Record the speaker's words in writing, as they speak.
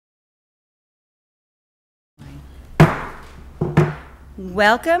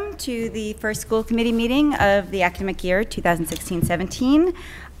Welcome to the first school committee meeting of the academic year 2016-17.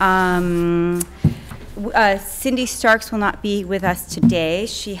 Cindy Starks will not be with us today.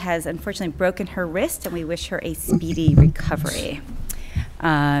 She has unfortunately broken her wrist, and we wish her a speedy recovery.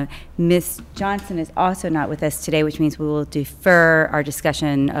 Ms. Johnson is also not with us today, which means we will defer our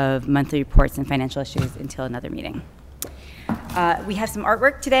discussion of monthly reports and financial issues until another meeting. We have some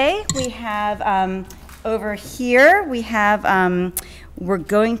artwork today. We have over here, we have, we're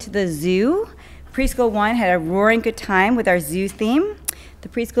going to the zoo. Preschool 1 had a roaring good time with our zoo theme. The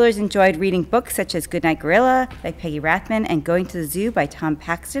preschoolers enjoyed reading books such as Goodnight Gorilla by Peggy Rathman and Going to the Zoo by Tom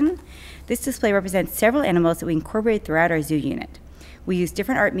Paxton. This display represents several animals that we incorporated throughout our zoo unit. We use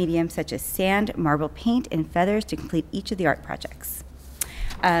different art mediums such as sand, marble paint, and feathers to complete each of the art projects.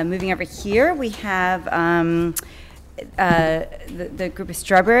 Moving over here, we have the group of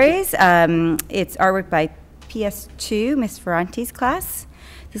strawberries. It's artwork by PS2, Ms. Ferranti's class.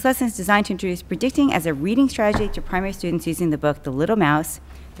 This lesson is designed to introduce predicting as a reading strategy to primary students using the book The Little Mouse,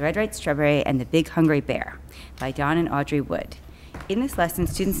 The Red Right Strawberry, and The Big Hungry Bear by Dawn and Audrey Wood. In this lesson,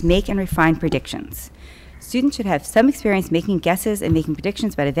 students make and refine predictions. Students should have some experience making guesses and making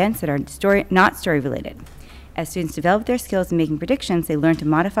predictions about events that are not story related. As students develop their skills in making predictions, they learn to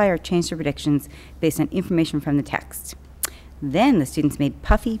modify or change their predictions based on information from the text. Then the students made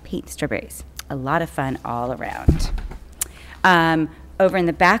puffy paint strawberries. A lot of fun all around. Over in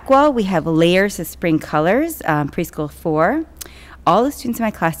the back wall, we have layers of spring colors, preschool 4. All the students in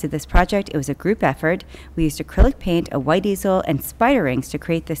my class did this project. It was a group effort. We used acrylic paint, a white easel, and spider rings to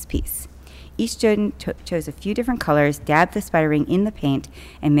create this piece. Each student chose a few different colors, dabbed the spider ring in the paint,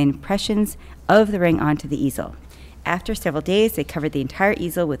 and made impressions of the ring onto the easel. After several days, they covered the entire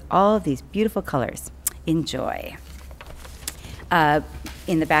easel with all of these beautiful colors. Enjoy.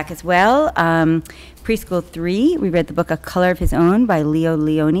 In the back as well, preschool 3, we read the book A Color of His Own by Leo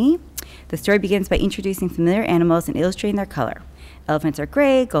Leone. The story begins by introducing familiar animals and illustrating their color. Elephants are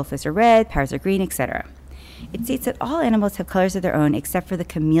gray, goldfish are red, parrots are green, etc. It states that all animals have colors of their own except for the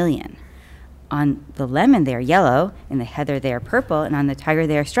chameleon. On the lemon, they are yellow, in the heather, they are purple, and on the tiger,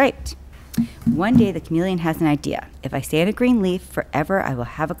 they are striped. One day, the chameleon has an idea. If I stay on a green leaf forever, I will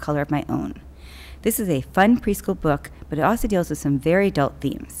have a color of my own. This is a fun preschool book, but it also deals with some very adult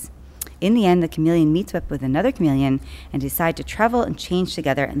themes. In the end, the chameleon meets up with another chameleon and decide to travel and change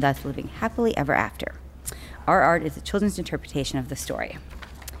together, and thus living happily ever after. Our art is a children's interpretation of the story.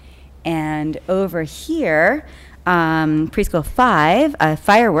 And over here, preschool 5,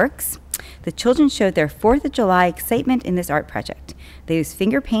 fireworks. The children showed their 4th of July excitement in this art project. They used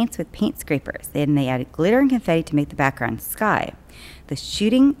finger paints with paint scrapers. Then they added glitter and confetti to make the background sky. The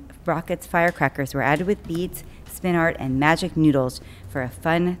shooting rockets firecrackers were added with beads, spin art, and magic noodles for a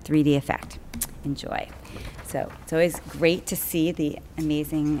fun 3D effect. Enjoy. So it's always great to see the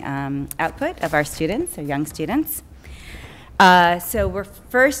amazing output of our students, our young students. So we're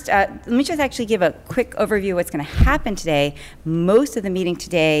first, let me just actually give a quick overview of what's going to happen today. Most of the meeting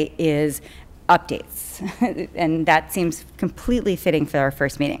today is updates, and that seems completely fitting for our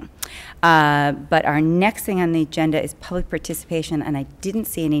first meeting. But our next thing on the agenda is public participation, and I didn't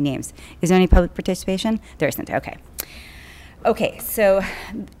see any names. Is there any public participation? There isn't, okay. Okay, so,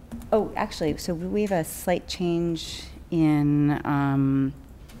 oh, actually, so we have a slight change for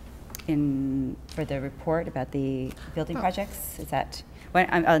the report about the building projects. Is that,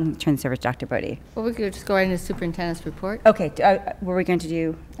 I'll turn this over to Dr. Bodie. Well, we could just go right into the superintendent's report. Okay, were we going to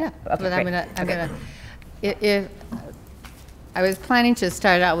do? Yeah, okay, but if I was planning to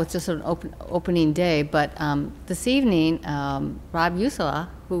start out with just an opening day, but this evening, Rob Usala,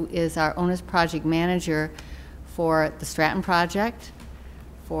 who is our owner's project manager for the Stratton project,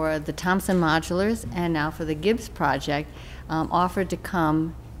 for the Thompson modulars, and now for the Gibbs project, offered to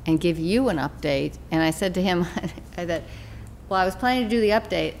come and give you an update. And I said to him that, well, I was planning to do the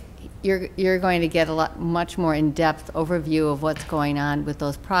update. You're going to get a much more in-depth overview of what's going on with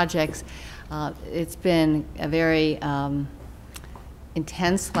those projects. It's been a very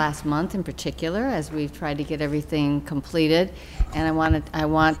intense last month in particular, as we've tried to get everything completed. And I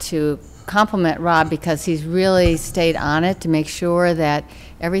want to compliment Rob because he's really stayed on it to make sure that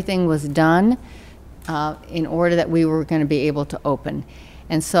everything was done in order that we were going to be able to open.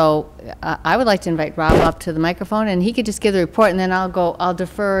 And so I would like to invite Rob up to the microphone, and he could just give the report, and then I'll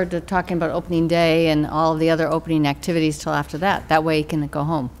defer to talking about opening day and all of the other opening activities till after that. That way he can go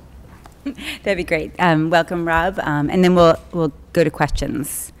home. That'd be great. Welcome, Rob, and then we'll go to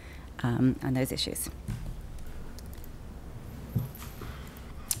questions on those issues.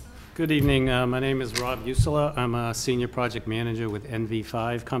 Good evening. My name is Rob Usala. I'm a senior project manager with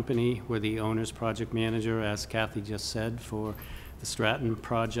NV5 Company. We're the owner's project manager, as Kathy just said, for the Stratton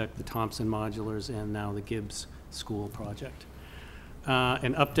project, the Thompson modulars, and now the Gibbs School project.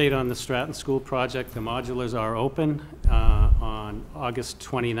 An update on the Stratton School project. The modulars are open. On August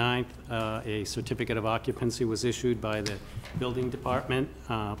 29th, a certificate of occupancy was issued by the building department.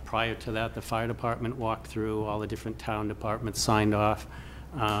 Prior to that, the fire department walked through, all the different town departments signed off.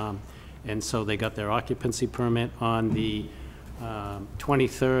 And so they got their occupancy permit. On the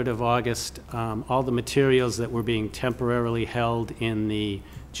 23rd of August, all the materials that were being temporarily held in the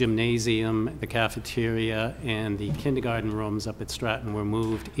gymnasium, the cafeteria, and the kindergarten rooms up at Stratton were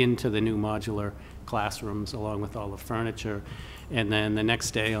moved into the new modular classrooms along with all the furniture. And then the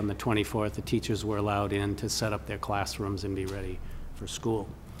next day, on the 24th, the teachers were allowed in to set up their classrooms and be ready for school.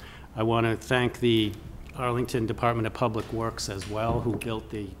 I want to thank the Arlington Department of Public Works as well, who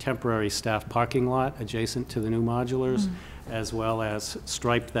built the temporary staff parking lot adjacent to the new modulars, as well as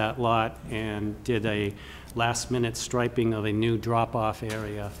striped that lot and did a last-minute striping of a new drop-off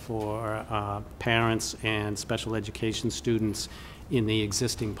area for parents and special education students in the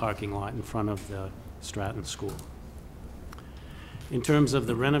existing parking lot in front of the Stratton School. In terms of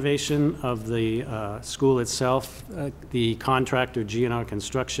the renovation of the school itself, the contractor G&R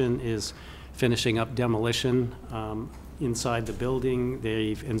Construction is finishing up demolition inside the building.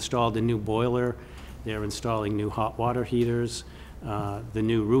 They've installed a new boiler. They're installing new hot water heaters. The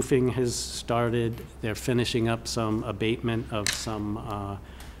new roofing has started. They're finishing up some abatement of some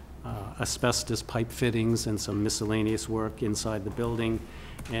asbestos pipe fittings and some miscellaneous work inside the building.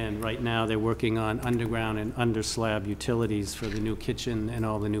 And right now they're working on underground and under slab utilities for the new kitchen and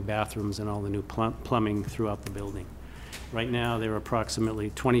all the new bathrooms and all the new plumbing throughout the building. Right now they're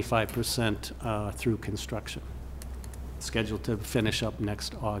approximately 25% through construction, scheduled to finish up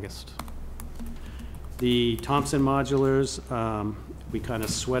next August. The Thompson modulars, we kind of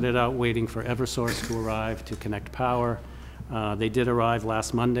sweated out waiting for Eversource to arrive to connect power. They did arrive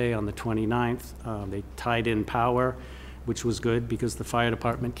last Monday on the 29th. They tied in power, which was good because the fire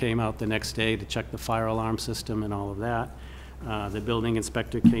department came out the next day to check the fire alarm system and all of that. The building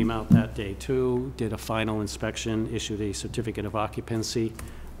inspector came out that day too, did a final inspection, issued a certificate of occupancy.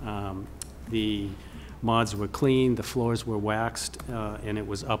 The mods were cleaned, the floors were waxed, and it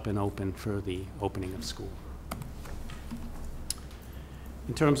was up and open for the opening of school.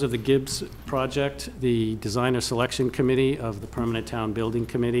 In terms of the Gibbs project, the designer selection committee of the Permanent Town Building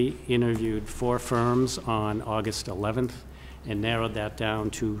Committee interviewed 4 firms on August 11th and narrowed that down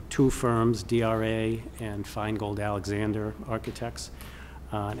to 2 firms, DRA and Feingold Alexander Architects.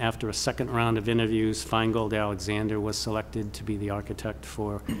 And after a second round of interviews, Feingold Alexander was selected to be the architect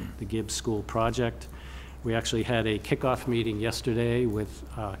for the Gibbs School project. We actually had a kickoff meeting yesterday with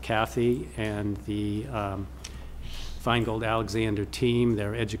Kathy and the Feingold Alexander team,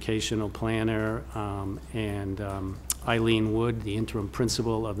 their educational planner, and Eileen Wood, the interim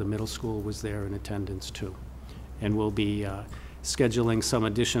principal of the middle school, was there in attendance too. And we'll be scheduling some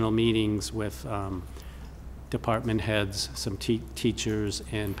additional meetings with department heads, some teachers,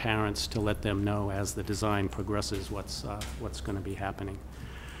 and parents to let them know as the design progresses what's going to be happening.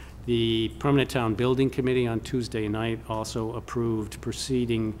 The Permanent Town Building Committee on Tuesday night also approved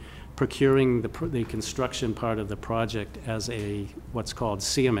procuring the construction part of the project as a what's called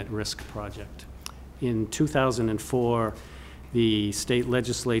ACMi risk project. In 2004, the state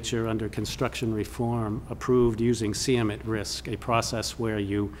legislature under construction reform approved using ACMi risk, a process where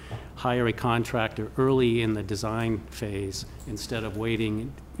you hire a contractor early in the design phase instead of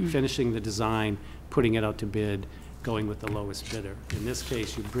waiting, finishing the design, putting it out to bid, going with the lowest bidder. In this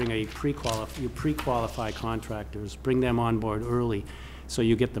case, you bring you pre-qualify contractors, bring them on board early, so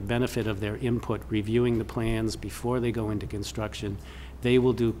you get the benefit of their input, reviewing the plans before they go into construction. They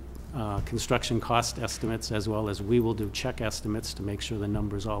will do construction cost estimates, as well as we will do check estimates to make sure the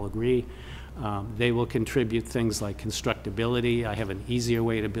numbers all agree. They will contribute things like constructability. I have an easier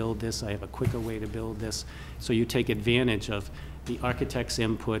way to build this. I have a quicker way to build this. So you take advantage of the architect's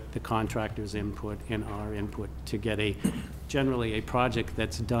input, the contractor's input, and our input to get generally a project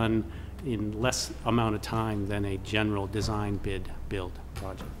that's done in less amount of time than a general design bid build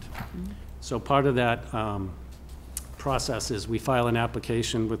project. So part of that process is we file an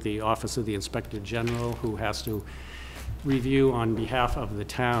application with the Office of the Inspector General, who has to review on behalf of the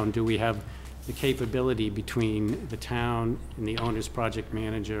town, do we have the capability between the town and the owner's project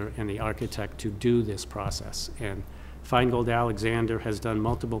manager and the architect to do this process. And Feingold Alexander has done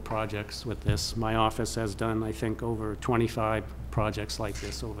multiple projects with this. My office has done, I think, over 25 projects like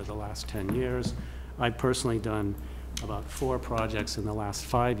this over the last 10 years. I've personally done about 4 projects in the last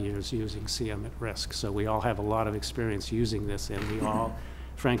 5 years using ACMi risk. So we all have a lot of experience using this, and we all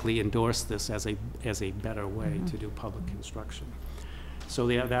frankly endorsed this as a better way to do public construction. So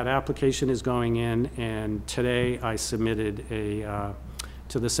that application is going in, and today I submitted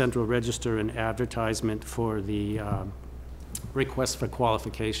to the Central Register an advertisement for the request for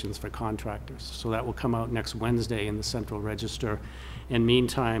qualifications for contractors. So that will come out next Wednesday in the Central Register. And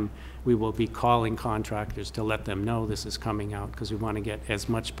meantime, we will be calling contractors to let them know this is coming out, because we want to get as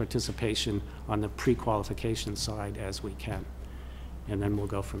much participation on the pre-qualification side as we can. And then we'll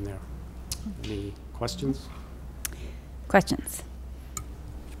go from there. Any questions? Questions?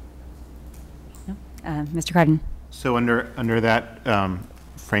 No? Mr. Cardin? So under that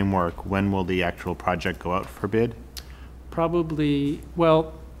framework, when will the actual project go out for bid? Probably,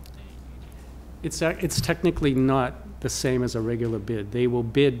 well, it's technically not the same as a regular bid. They will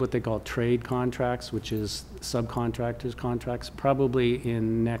bid what they call trade contracts, which is subcontractors' contracts, probably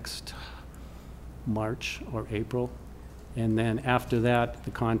in next March or April. And then after that,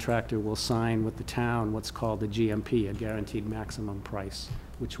 the contractor will sign with the town what's called the GMP, a guaranteed maximum price,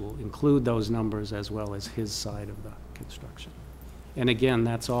 which will include those numbers as well as his side of the construction. And again,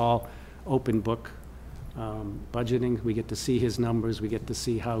 that's all open book budgeting. We get to see his numbers. We get to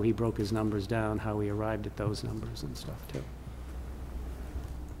see how he broke his numbers down, how he arrived at those numbers and stuff too.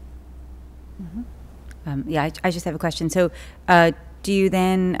 Yeah, I just have a question. So do you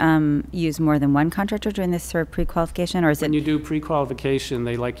then use more than one contractor during this sort of pre-qualification, or is When it? you do pre-qualification,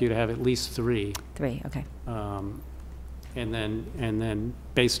 they like you to have at least 3. 3, okay. And then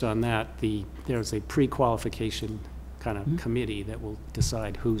based on that, there's a pre-qualification kind of committee that will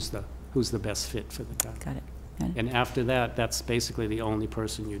decide who's the best fit for the job. Got it. Got it. And after that, that's basically the only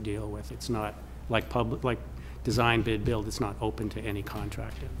person you deal with. It's not like design, bid, build. It's not open to any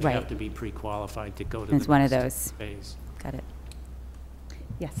contractor. You Right. have to be pre-qualified to go to It's the one of next those. phase. Got it.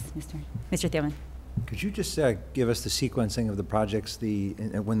 Yes, Mr. Thielman. Could you just give us the sequencing of the projects,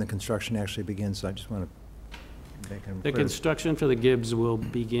 when the construction actually begins? I just want to make them The clear. construction for the Gibbs will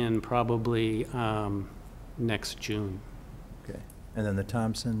begin probably next June. Okay. And then the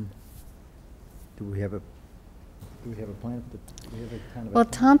Thompson, do we have a plan? Do we have a kind of a Well,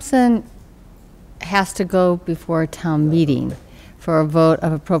 plan? Thompson has to go before a town meeting for a vote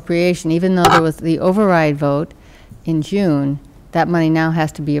of appropriation. Even though there was the override vote in June, that money now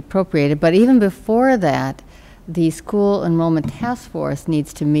has to be appropriated. But even before that, the school enrollment task force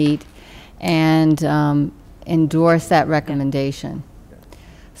needs to meet and endorse that recommendation.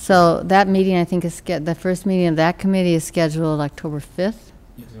 So that meeting, I think, the first meeting of that committee is scheduled October 5th.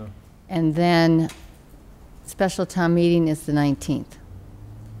 Yeah. And then special town meeting is the 19th.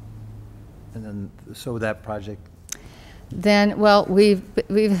 And then, so that project, Then, well, we've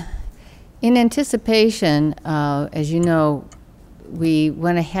in anticipation, as you know, we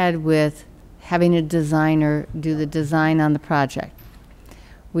went ahead with having a designer do the design on the project.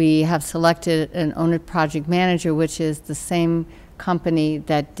 We have selected an owner project manager, which is the same company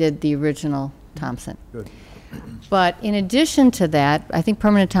that did the original Thompson. good. But in addition to that, I think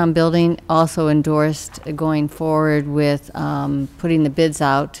Permanent Town Building also endorsed going forward with putting the bids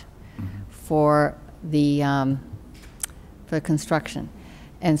out for the construction.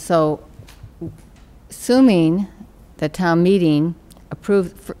 And so, assuming the town meeting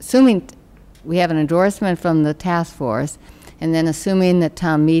assuming we have an endorsement from the task force, and then assuming that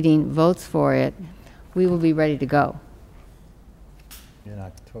town meeting votes for it, we will be ready to go. In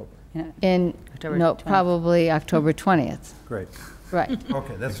October. In, October no, 20th. probably October 20th. Great. Right.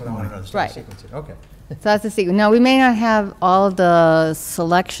 Okay, that's what I wanted to understand. Right. Sequencing. Okay. So that's the secret. Now, we may not have all of the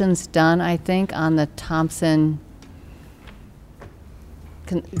selections done, I think, on the Thompson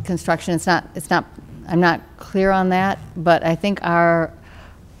construction. I'm not clear on that, but I think our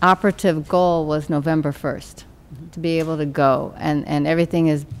operative goal was November 1st, to be able to go. And everything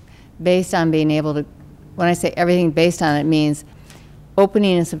is based on being able to, when I say everything based on, it means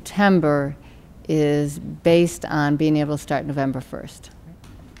opening in September is based on being able to start November 1st.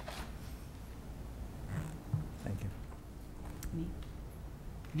 Thank you.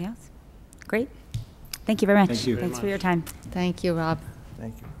 Anything else? Great. Thank you very much. Thank you. Thanks for your time. Thank you, Rob.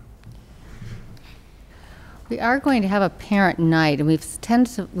 Thank you. We are going to have a parent night, and we've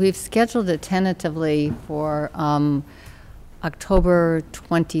scheduled it tentatively for October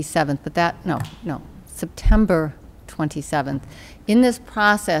 27th, but no, September 27th. In this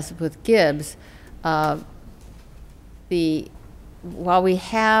process with Gibbs, while we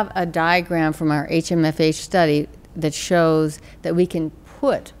have a diagram from our HMFH study that shows that we can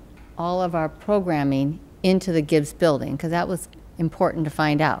put all of our programming into the Gibbs building, because that was important to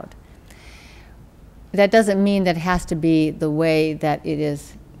find out. That doesn't mean that it has to be the way that it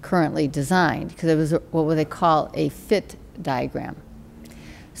is currently designed, because it was what they call a fit diagram.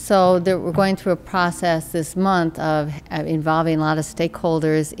 So we're going through a process this month of involving a lot of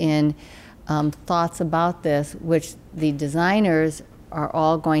stakeholders in thoughts about this, which the designers are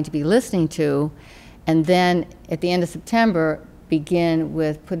all going to be listening to, and then at the end of September begin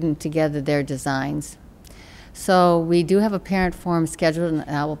with putting together their designs. So we do have a parent forum scheduled, and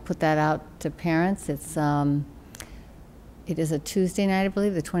I will put that out to parents. It is a Tuesday night, I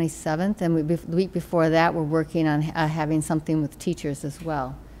believe, the 27th, and the week before that we're working on having something with teachers as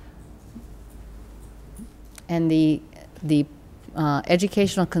well. And the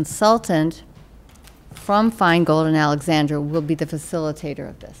educational consultant from Feingold and Alexandra will be the facilitator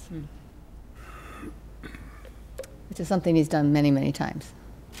of this, which is something he's done many, many times.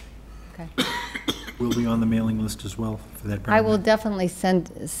 Okay. We'll be on the mailing list as well for that. I will definitely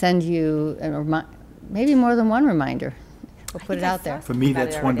send you maybe more than one reminder. We'll put it out there. For me,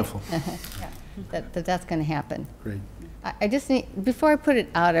 that's wonderful. That's going to happen. Great. I just need, before I put it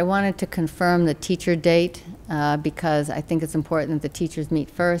out, I wanted to confirm the teacher date because I think it's important that the teachers meet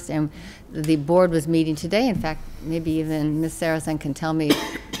first. And the board was meeting today. In fact, maybe even Ms. Saracen can tell me,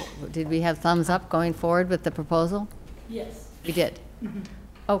 did we have thumbs up going forward with the proposal? Yes. We did?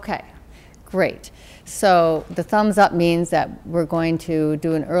 Okay, great. So the thumbs up means that we're going to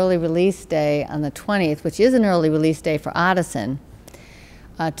do an early release day on the 20th, which is an early release day for Addison,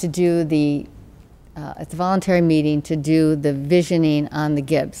 to do the it's a voluntary meeting to do the visioning on the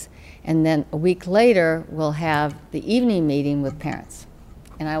Gibbs. And then a week later, we'll have the evening meeting with parents.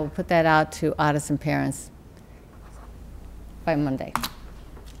 And I will put that out to Addison parents by Monday.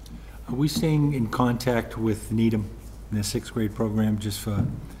 Are we staying in contact with Needham in the 6th grade program just for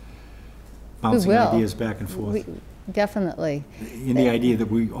bouncing ideas back and forth? Definitely. In the idea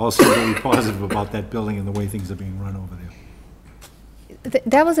that we all seem very positive about that building and the way things are being run over there.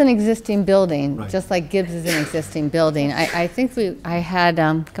 That was an existing building, Right. just like Gibbs is an existing building. I think I had,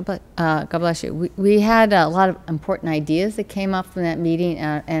 God bless you, we had a lot of important ideas that came up from that meeting,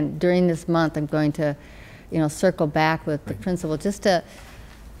 and during this month, I'm going to, circle back with the principal just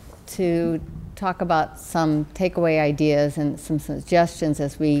to talk about some takeaway ideas and some suggestions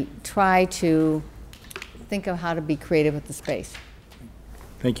as we try to think of how to be creative with the space.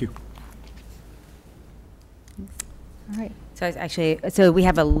 Thank you. All right. So we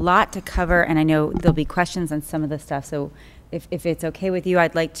have a lot to cover, and I know there'll be questions on some of the stuff. So if it's okay with you,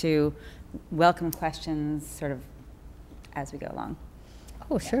 I'd like to welcome questions sort of as we go along.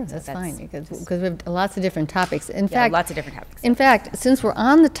 Oh, sure, that's fine, because we have lots of different topics. In Yeah, fact, lots of different topics. In fact, since we're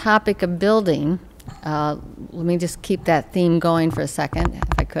on the topic of building, let me just keep that theme going for a second,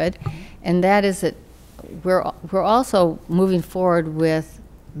 if I could. And that is that we're also moving forward with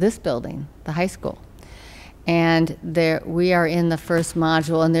this building, the high school. And we are in the first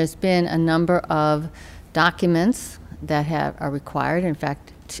module, and there's been a number of documents that are required. In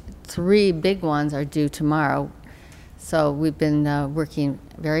fact, 3 big ones are due tomorrow. So we've been working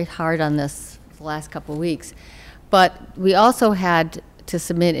very hard on this for the last couple of weeks. But we also had to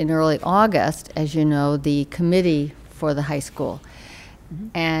submit in early August, as you know, the committee for the high school.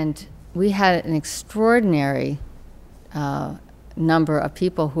 And we had an extraordinary number of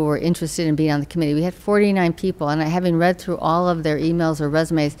people who were interested in being on the committee. We had 49 people, and having read through all of their emails or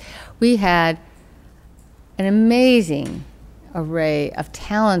resumes, we had an amazing array of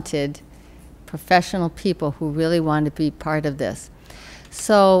talented professional people who really wanted to be part of this.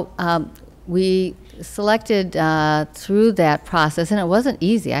 So we selected through that process, and it wasn't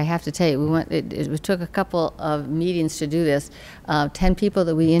easy, I have to tell you. It took a couple of meetings to do this, 10 people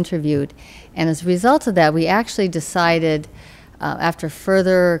that we interviewed. And as a result of that, we actually decided, after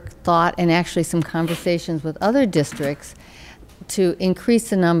further thought and actually some conversations with other districts, to increase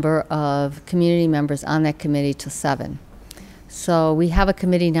the number of community members on that committee to 7. So we have a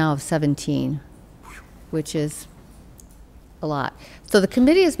committee now of 17, which is a lot. So the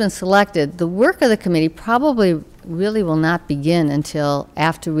committee has been selected. The work of the committee probably really will not begin until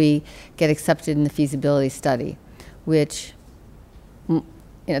after we get accepted in the feasibility study, which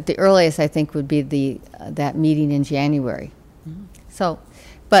the earliest I think would be that meeting in January. So,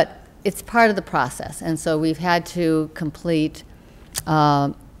 but it's part of the process, and so we've had to complete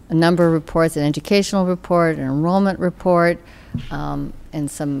a number of reports, an educational report, an enrollment report, and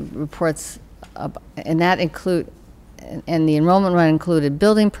some reports, and the enrollment run included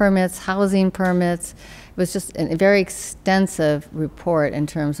building permits, housing permits. It was just a very extensive report in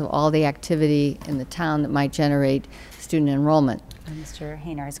terms of all the activity in the town that might generate student enrollment. Mr.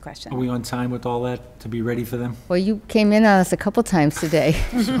 Haynar's question. Are we on time with all that to be ready for them? Well, you came in on us a couple times today.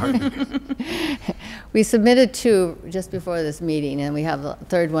 Sorry. We submitted 2 just before this meeting, and we have the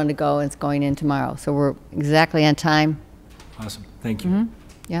 3rd one to go, and it's going in tomorrow. So we're exactly on time. Awesome. Thank you.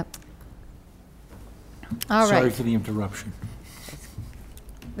 Yep. All Sorry right. for the interruption.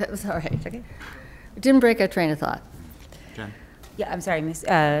 That was all right. Okay. Didn't break our train of thought. Jen, Yeah, I'm sorry, Miss.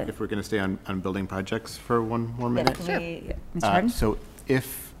 if we're going to stay on building projects for one more minute. Mr. Harden? So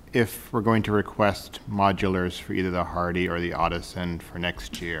if we're going to request modulars for either the Hardy or the Audison for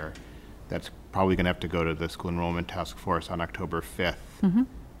next year, that's probably going to have to go to the school enrollment task force on October 5th,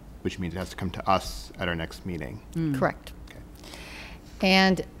 which means it has to come to us at our next meeting. Correct. Okay.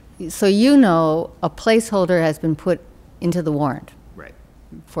 And so you know a placeholder has been put into the warrant Right.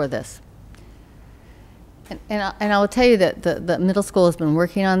 for this. And I will tell you that the middle school has been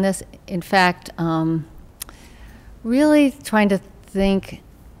working on this. In fact, really trying to think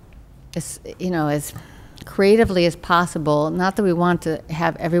as creatively as possible. Not that we want to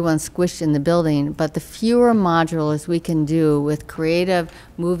have everyone squished in the building, but the fewer modulars we can do with creative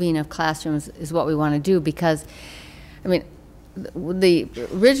moving of classrooms is what we want to do, because, I mean, the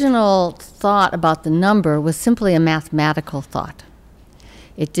original thought about the number was simply a mathematical thought.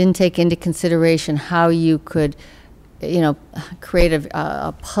 It didn't take into consideration how you could, create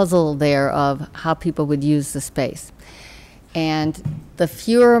a puzzle there of how people would use the space. And the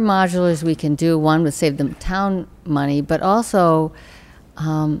fewer modulars we can do, one, would save the town money, but also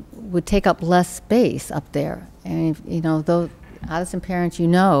would take up less space up there. And, though Addison parents,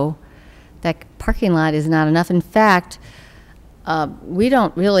 that parking lot is not enough. In fact, we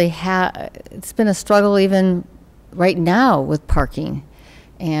don't really have, it's been a struggle even right now with parking.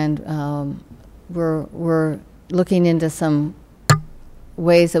 And we're looking into some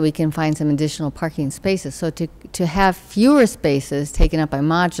ways that we can find some additional parking spaces. So to have fewer spaces taken up by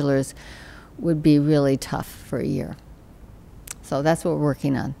modulars would be really tough for a year. So that's what we're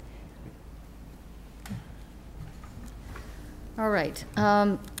working on. All right.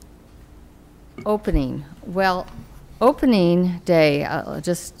 Opening. Well, opening day, I'll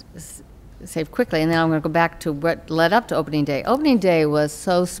just say quickly, and then I'm going to go back to what led up to opening day. Opening day was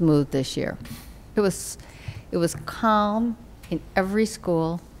so smooth this year. It was calm in every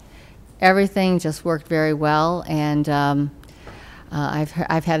school. Everything just worked very well, and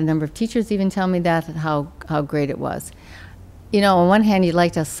I've had a number of teachers even tell me that, how great it was. On one hand, you'd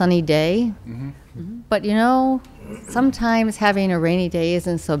like a sunny day, but sometimes having a rainy day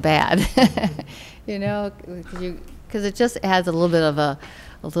isn't so bad. Because it just adds a little bit of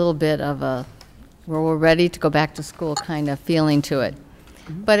a where we're ready to go back to school kind of feeling to it.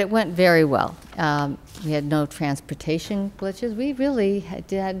 But it went very well. We had no transportation glitches. We really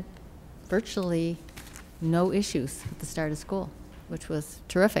had virtually no issues at the start of school, which was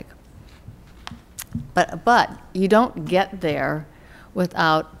terrific. But you don't get there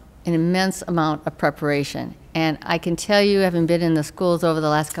without an immense amount of preparation. And I can tell you, having been in the schools over the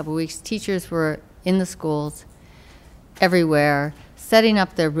last couple of weeks, teachers were in the schools everywhere, setting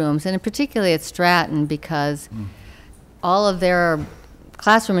up their rooms, and particularly at Stratton, because all of their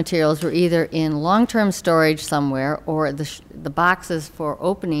classroom materials were either in long-term storage somewhere, or the boxes for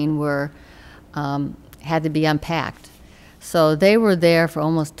opening had to be unpacked. So they were there for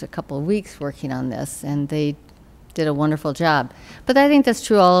almost a couple of weeks working on this, and they did a wonderful job. But I think that's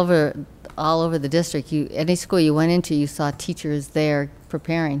true all over the district. Any school you went into, you saw teachers there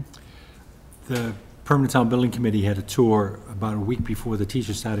preparing. The Permanent Town Building Committee had a tour about a week before the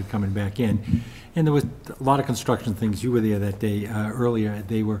teachers started coming back in, and there was a lot of construction things. You were there that day earlier.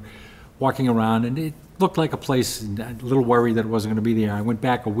 They were walking around, and it looked like a place, and a little worried that it wasn't going to be there. I went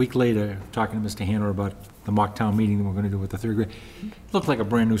back a week later talking to Mr. Hanner about the mock town meeting that we're going to do with the third grade. It looked like a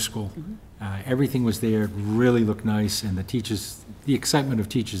brand new school. Everything was there, really looked nice, and the teachers, the excitement of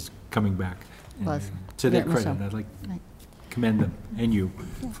teachers coming back. Was. To their Yeah, credit, so. I'd like to commend them and you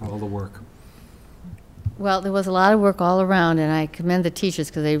for all the work. Well, there was a lot of work all around, and I commend the teachers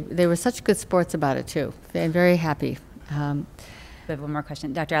because they were such good sports about it, too. They're very happy. We have one more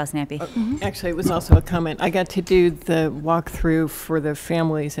question. Dr. Allison Ampe. Actually, it was also a comment. I got to do the walkthrough for the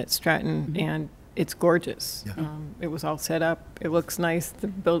families at Stratton, and it's gorgeous. Yeah. It was all set up. It looks nice.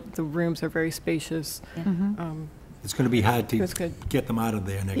 The rooms are very spacious. It's going to be hard It to was good. get them out of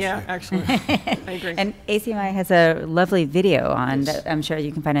there next year. Yeah, actually, I agree. And ACMi has a lovely video on that I'm sure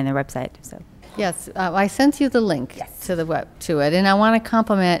you can find on their website. So. Yes, I sent you the link to it, and I want to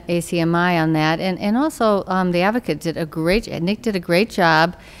compliment ACMi on that, and also the Advocate Nick did a great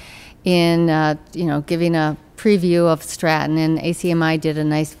job in giving a preview of Stratton, and ACMI did a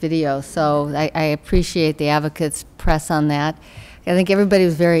nice video. So I appreciate the Advocate's press on that. I think everybody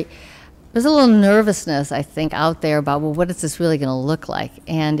was there's a little nervousness, I think, out there about, well, what is this really going to look like?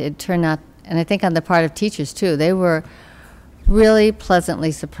 And it turned out, and I think on the part of teachers too, they were really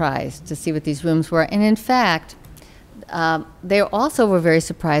pleasantly surprised to see what these rooms were. And in fact, they also were very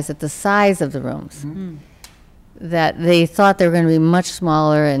surprised at the size of the rooms. That they thought they were going to be much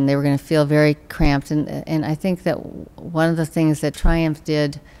smaller and they were going to feel very cramped. And I think that one of the things that Triumph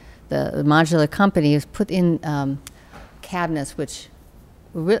did, the modular company, is put in cabinets, which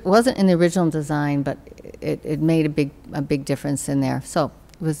wasn't in the original design, but it made a big difference in there. So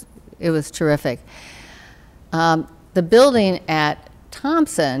it was terrific. The building at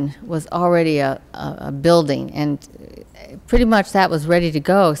Thompson was already a building, and pretty much that was ready to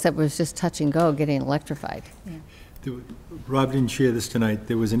go, except it was just touch and go, getting electrified. Yeah. Rob didn't share this tonight.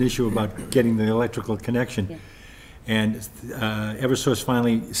 There was an issue about getting the electrical connection. Yeah. And Eversource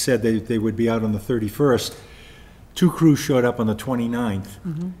finally said they would be out on the 31st. 2 crews showed up on the 29th.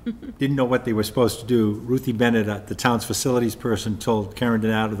 Didn't know what they were supposed to do. Ruthie Bennett, the town's facilities person, told Karen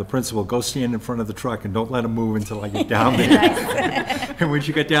Donato, the principal, go stand in front of the truck and don't let them move until I get down there. And when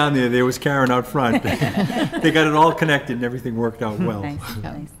she got down there was Karen out front. They got it all connected and everything worked out well. Nice,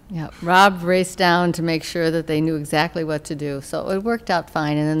 nice. Yeah, Rob raced down to make sure that they knew exactly what to do. So it worked out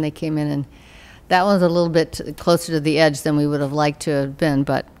fine, and then they came in, and that one was a little bit closer to the edge than we would have liked to have been,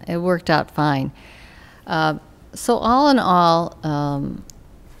 but it worked out fine. So all in all,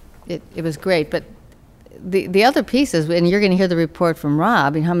 it was great. But the other pieces, and you're going to hear the report from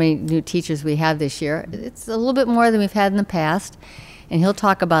Rob and how many new teachers we have this year. It's a little bit more than we've had in the past, and he'll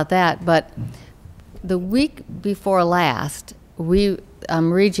talk about that. But the week before last,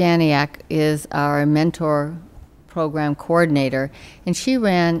 Marie Janiak is our mentor program coordinator, and she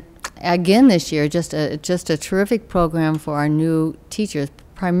ran again this year just a terrific program for our new teachers.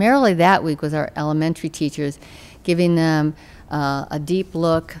 Primarily that week was our elementary teachers, giving them a deep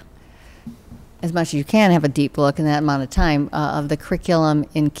look, as much as you can have a deep look in that amount of time, of the curriculum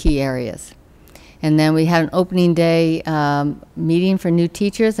in key areas. And then we had an opening day meeting for new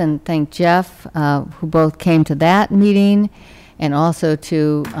teachers, and thank Jeff, who both came to that meeting, and also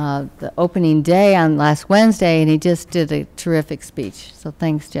to the opening day on last Wednesday, and he just did a terrific speech. So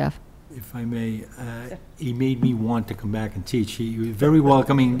thanks, Jeff. If I may, he made me want to come back and teach. He was very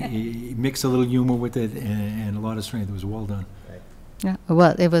welcoming. He mixed a little humor with it and a lot of strength. It was well done. Yeah,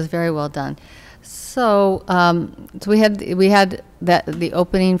 well, it was very well done. So, so we had the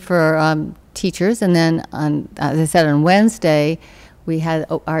opening for teachers, and then as I said, on Wednesday we had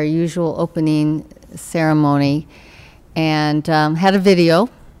our usual opening ceremony, and had a video,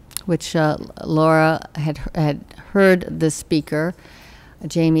 which Laura had heard the speaker,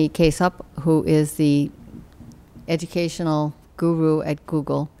 Jamie Kaseup, who is the educational guru at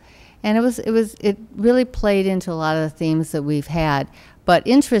Google, and it really played into a lot of the themes that we've had. But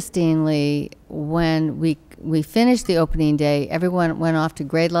interestingly, when we finished the opening day, everyone went off to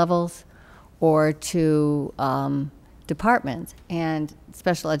grade levels or to departments, and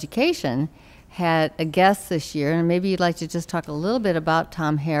special education had a guest this year, and maybe you'd like to just talk a little bit about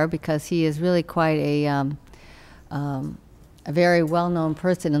Tom Hare, because he is really quite a very well-known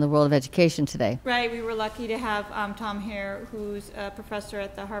person in the world of education today. Right, we were lucky to have Tom Hare, who's a professor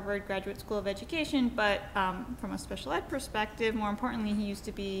at the Harvard Graduate School of Education, but from a special ed perspective, more importantly, he used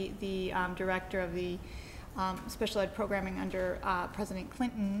to be the director of the special ed programming under President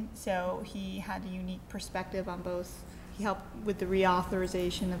Clinton, so he had a unique perspective on both. He helped with the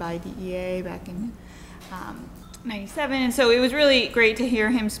reauthorization of IDEA back in 97, and so it was really great to hear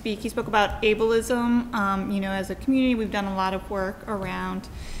him speak. He spoke about ableism. You know, as a community, we've done a lot of work around,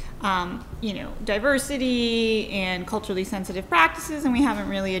 you know, diversity and culturally sensitive practices, and we haven't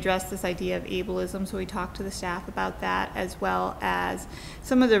really addressed this idea of ableism, so we talked to the staff about that, as well as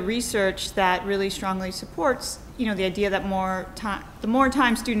some of the research that really strongly supports, you know, the idea that the more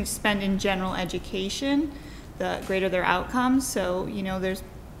time students spend in general education, the greater their outcomes. So, you know, there's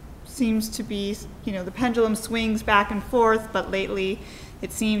seems to be, you know, the pendulum swings back and forth, but lately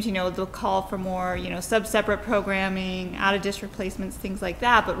it seems, you know, they'll call for more, you know, sub-separate programming, out-of-district placements, things like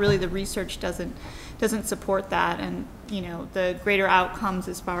that, but really the research doesn't support that. And, you know, the greater outcomes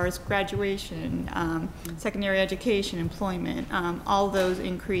as far as graduation, secondary education, employment, all those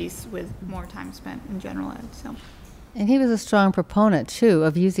increase with more time spent in general ed. So. And he was a strong proponent, too,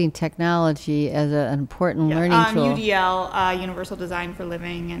 of using technology as an important learning tool. UDL, Universal Design for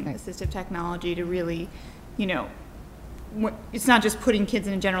Living, and assistive technology to really, you know, it's not just putting kids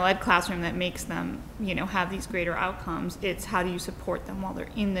in a general ed classroom that makes them, you know, have these greater outcomes. It's how do you support them while they're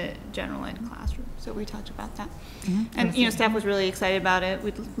in the general ed classroom. So we talked about that. Mm-hmm. And, you know, staff was really excited about it.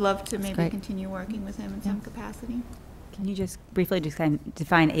 We'd love to maybe continue working with him in some capacity. Can you just briefly define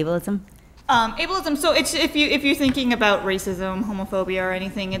ableism? Ableism, so it's if you're thinking about racism, homophobia, or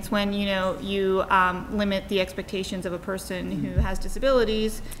anything, it's when, you know, you limit the expectations of a person who has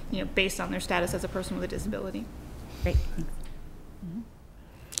disabilities, you know, based on their status as a person with a disability. Great, thanks.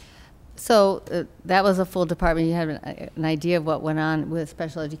 So that was a full department. You had an idea of what went on with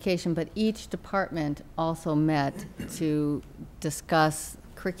special education, but each department also met to discuss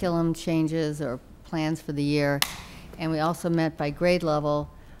curriculum changes or plans for the year, and we also met by grade level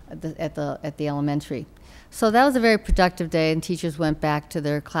at the elementary. So that was a very productive day, and teachers went back to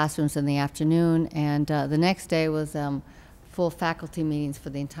their classrooms in the afternoon, and the next day was full faculty meetings for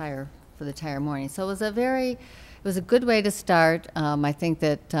the entire morning. So it was a good way to start. I think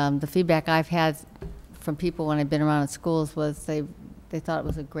that the feedback I've had from people when I've been around at schools was they thought it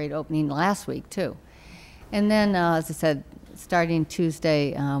was a great opening last week too. And then, as I said, starting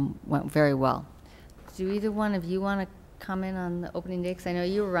Tuesday went very well. Do either one of you want to comment on the opening day? Because I know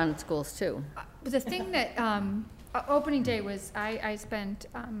you were around at schools too. The thing that opening day was, I spent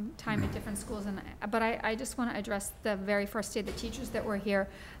time at different schools, but I just want to address the very first day, the teachers that were here.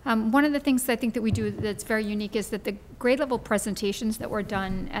 One of the things I think that we do that's very unique is that the grade level presentations that were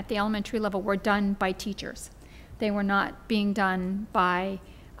done at the elementary level were done by teachers. They were not being done by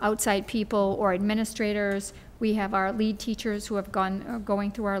outside people or administrators. We have our lead teachers who have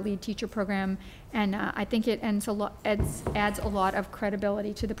going through our lead teacher program, and I think it adds a lot of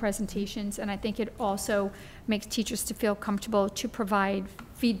credibility to the presentations, and I think it also makes teachers to feel comfortable to provide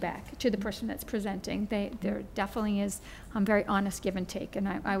feedback to the person that's presenting. There definitely is very honest give and take, and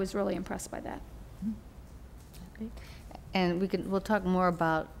I was really impressed by that. Okay. And we'll talk more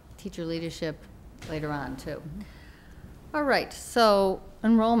about teacher leadership later on too. All right, so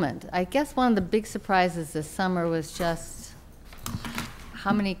enrollment. I guess one of the big surprises this summer was just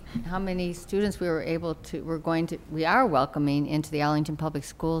how many students we are welcoming into the Arlington Public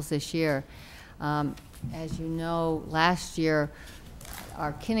Schools this year. As you know, last year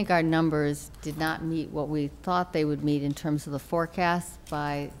our kindergarten numbers did not meet what we thought they would meet in terms of the forecast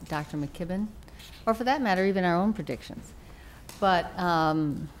by Dr. McKibben, or for that matter, even our own predictions. But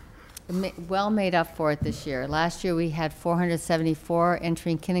well made up for it this year. Last year we had 474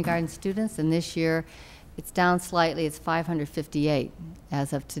 entering kindergarten students, and this year it's down slightly. It's 558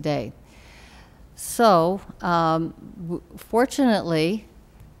 as of today. So fortunately,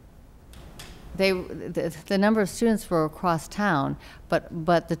 the number of students were across town,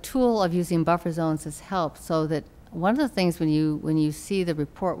 but the tool of using buffer zones has helped, so that one of the things when you see the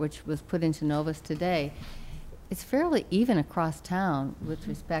report which was put into Novus today, it's fairly even across town with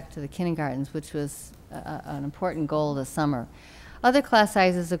respect to the kindergartens, which was an important goal this summer. Other class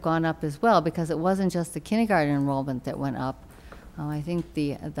sizes have gone up as well, because it wasn't just the kindergarten enrollment that went up. I think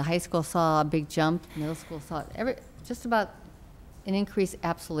the high school saw a big jump, middle school saw just about an increase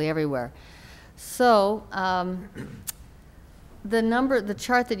absolutely everywhere. So the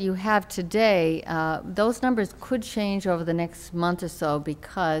chart that you have today, those numbers could change over the next month or so,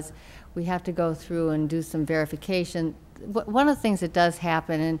 because we have to go through and do some verification. One of the things that does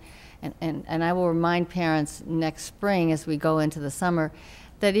happen, and I will remind parents next spring as we go into the summer,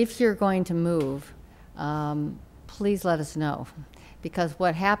 that if you're going to move, please let us know. Because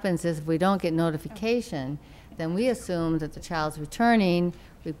what happens is if we don't get notification, then we assume that the child's returning.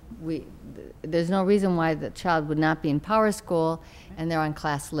 There's no reason why the child would not be in Power School, and they're on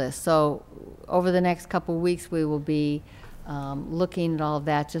class list. So over the next couple of weeks, we will be looking at all of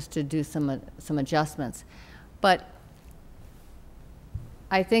that just to do some adjustments. But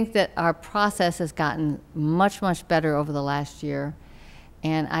I think that our process has gotten much, much better over the last year,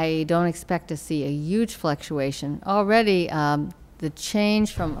 and I don't expect to see a huge fluctuation. Already, the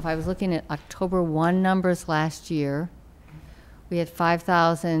change from, if I was looking at October 1 numbers last year, we had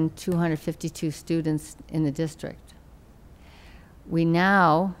 5,252 students in the district. We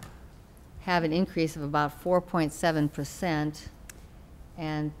now have an increase of about 4.7%,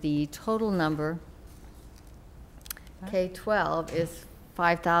 and the total number, K-12, is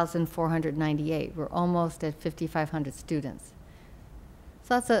 5,498. We're almost at 5,500 students.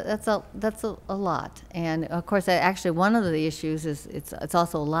 So that's a lot. And of course, actually, one of the issues is it's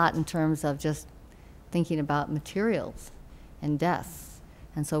also a lot in terms of just thinking about materials and desks.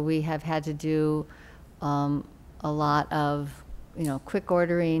 And so we have had to do a lot of quick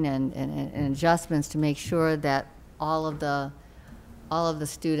ordering and adjustments to make sure that all of the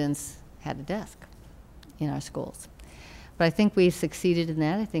students had a desk in our schools. But I think we've succeeded in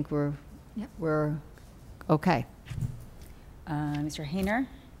that. I think we're okay. Mr. Hayner?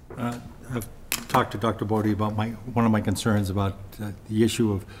 I've talked to Dr. Bodie about one of my concerns about the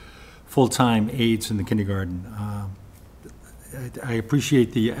issue of full-time aides in the kindergarten. I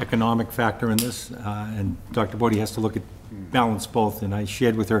appreciate the economic factor in this, and Dr. Bodie has to look at balance both, and I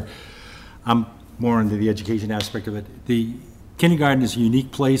shared with her, I'm more into the education aspect of it. The kindergarten is a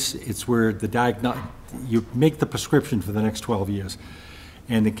unique place. It's where you make the prescription for the next 12 years.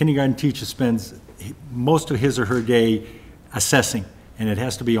 And the kindergarten teacher spends most of his or her day assessing, and it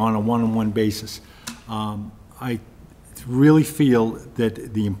has to be on a one-on-one basis. I really feel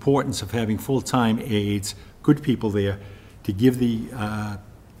that the importance of having full-time aides, good people there, to give the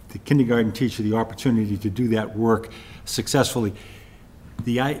kindergarten teacher the opportunity to do that work successfully.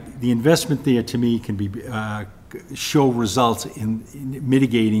 The investment there, to me, can be show results in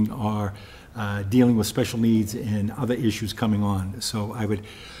mitigating or dealing with special needs and other issues coming on. So I would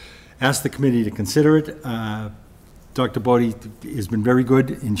ask the committee to consider it. Dr. Bodie has been very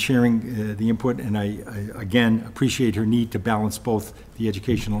good in sharing the input, and I again appreciate her need to balance both the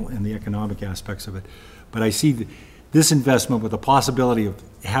educational and the economic aspects of it. But I see this investment with the possibility of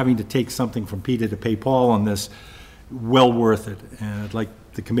having to take something from Peter to pay Paul on this, well worth it. And I'd like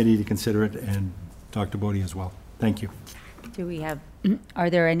the committee to consider it, and Dr. Bodie as well. Thank you. Do we have, are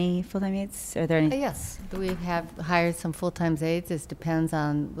there any full-time aides? Are there any? Yes, we have hired some full-time aides. It depends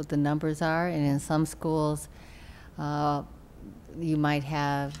on what the numbers are, and in some schools, you might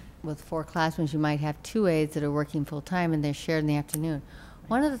have, with 4 classrooms, you might have 2 aides that are working full-time and they're shared in the afternoon.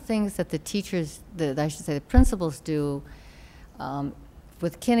 One of the things that the teachers, I should say the principals do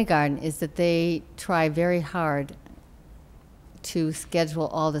with kindergarten is that they try very hard to schedule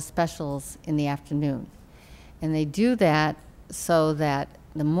all the specials in the afternoon. And they do that so that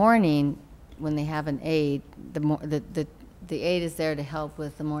the morning, when they have an aide, the aide is there to help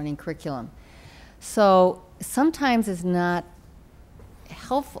with the morning curriculum. So sometimes it's not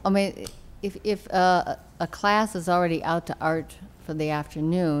helpful. I mean, if a class is already out to art for the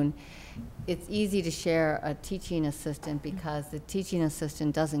afternoon, it's easy to share a teaching assistant because the teaching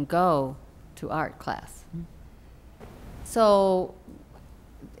assistant doesn't go to art class. So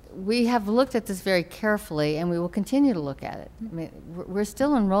we have looked at this very carefully, and we will continue to look at it. I mean, we're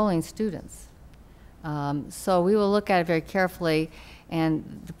still enrolling students. So we will look at it very carefully,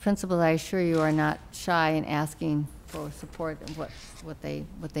 and the principals, I assure you, are not shy in asking for support of what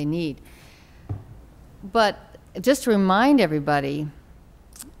they need. But just to remind everybody,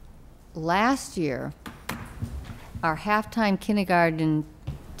 last year, our half-time kindergarten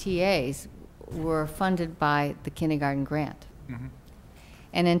TAs were funded by the kindergarten grant.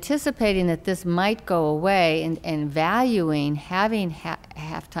 And anticipating that this might go away and valuing having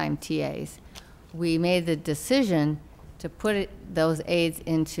half-time TAs, we made the decision to put those aides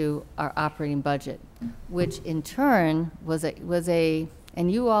into our operating budget, which in turn was a and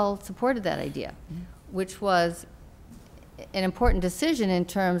you all supported that idea, which was an important decision in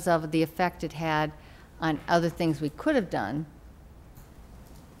terms of the effect it had on other things we could have done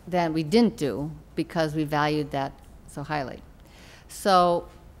that we didn't do because we valued that so highly. So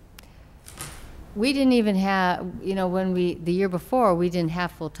we didn't even have, you know, the year before, we didn't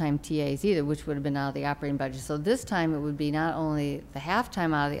have full-time TAs either, which would have been out of the operating budget. So this time it would be not only the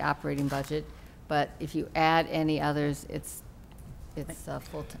half-time out of the operating budget, but if you add any others, it's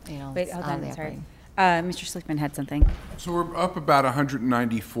full-time, you know. Wait, hold on, sorry. Mr. Schlickman had something. So we're up about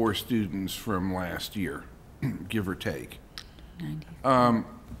 194 students from last year, give or take. 94.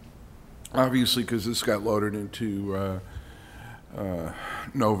 Obviously, because this got loaded into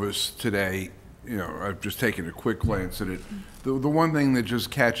Novus today, you know, I've just taken a quick glance at it. The one thing that just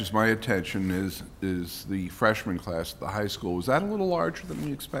catches my attention is the freshman class at the high school. Was that a little larger than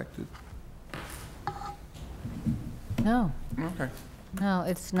we expected? No. Okay. No,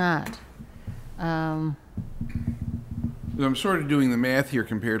 it's not. I'm sort of doing the math here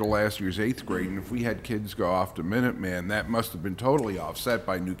compared to last year's 8th grade, and if we had kids go off to Minuteman, that must have been totally offset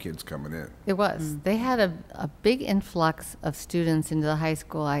by new kids coming in. It was. They had a big influx of students into the high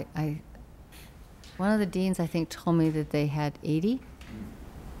school. One of the deans, I think, told me that they had 80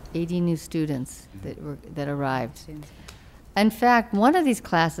 new students that arrived. In fact, one of these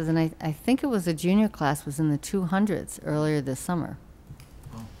classes, and I think it was a junior class, was in the 200s earlier this summer.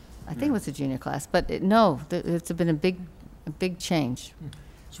 I think it was a junior class, but it's been a big change.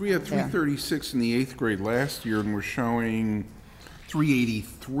 So we had 336 in the 8th grade last year, and we're showing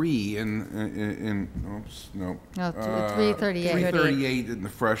 383 oops, no. No, 338. 338 in the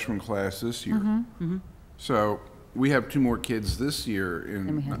freshman class this year. So we have 2 more kids this year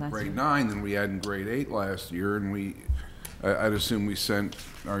in grade 9 than we had in grade 8 last year, and I'd assume we sent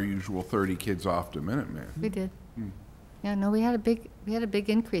our usual 30 kids off to Minuteman. We did. Yeah, no, we had a big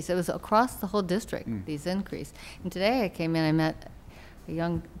increase. It was across the whole district, these increase. And today I came in, I met a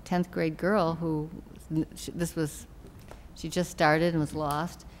young 10th grade girl who, she just started and was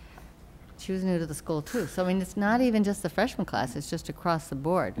lost. She was new to the school too. So I mean, it's not even just the freshman class, it's just across the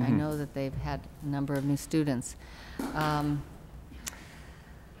board. I know that they've had a number of new students.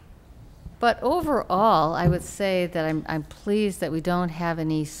 But overall, I would say that I'm pleased that we don't have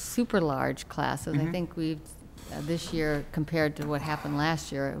any super large classes. I think we've, this year, compared to what happened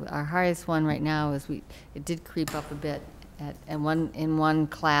last year, our highest one right now is it did creep up a bit in one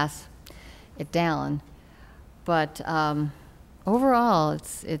class at Dallin. But overall,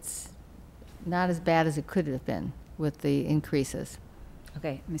 it's not as bad as it could have been with the increases.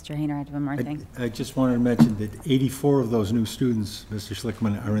 Okay, Mr. Hayner, I have one more thing. I just wanted to mention that 84 of those new students, Mr.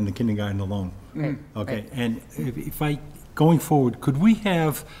 Schlickman, are in the kindergarten alone. Right. Okay, Right. and if going forward, could we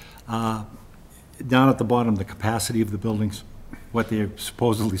have down at the bottom the capacity of the buildings, what they're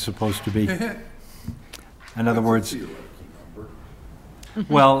supposedly supposed to be? In other words,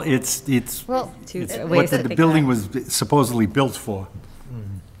 well, it's Well, what the building was supposedly built for.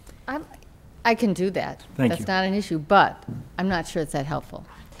 I can do that. Thank That's you. not an issue, but I'm not sure it's that helpful.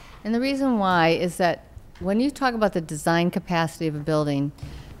 And the reason why is that when you talk about the design capacity of a building,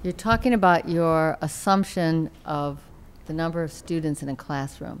 you're talking about your assumption of the number of students in a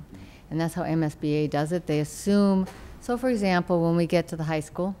classroom. And that's how MSBA does it. They assume, so for example, when we get to the high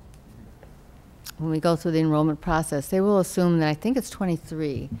school, when we go through the enrollment process, they will assume that I think it's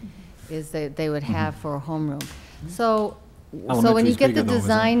 23 is that they would have for a homeroom. So when Elementary's you get the bigger though, isn't it?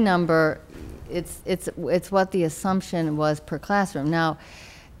 design number, it's what the assumption was per classroom. Now,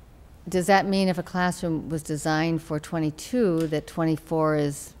 does that mean if a classroom was designed for 22, that 24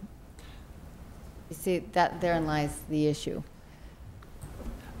 is, you see, therein lies the issue.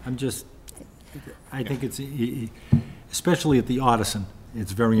 I think it's, especially at the Audison,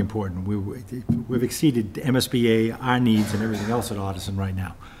 it's very important. We've exceeded MSBA, our needs, and everything else at Audison right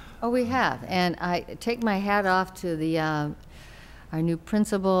now. Oh, we have, and I take my hat off to the our new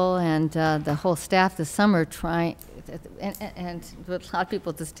principal and the whole staff this summer trying, and with a lot of people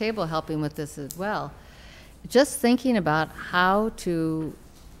at this table helping with this as well. Just thinking about how to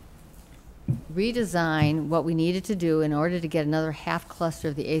redesign what we needed to do in order to get another half cluster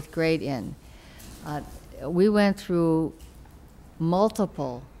of the 8th grade in. We went through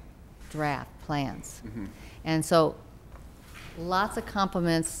multiple draft plans. And so lots of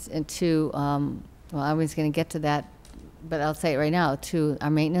compliments to, well, I was going to get to that, but I'll say it right now, to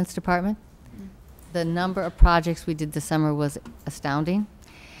our maintenance department. The number of projects we did this summer was astounding,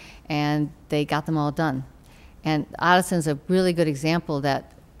 and they got them all done. And Addison's a really good example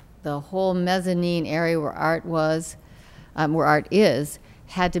that the whole mezzanine area where art was, where art is,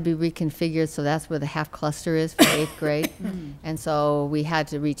 had to be reconfigured, so that's where the half cluster is for 8th grade. And so we had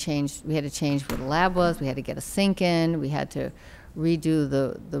to change where the lab was, we had to get a sink in, we had to redo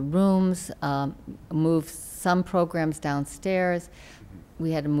the rooms, move some programs downstairs,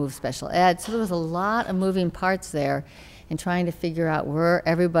 we had to move special ed. So there was a lot of moving parts there in trying to figure out where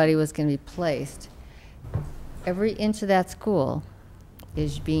everybody was going to be placed. Every inch of that school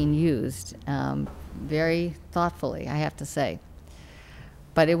is being used very thoughtfully, I have to say.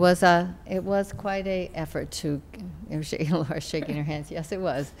 But it was quite a effort to, Laura's shaking her hands, yes it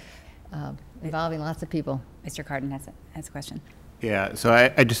was, involving lots of people. Mr. Cardin has a question. Yeah, so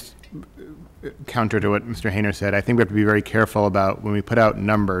I just, counter to what Mr. Hayner said, I think we have to be very careful about when we put out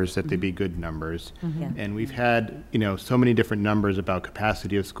numbers that they be good numbers. Yeah. And we've had, so many different numbers about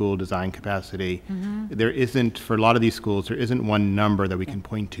capacity of school, design capacity. There isn't, for a lot of these schools, there isn't one number that we can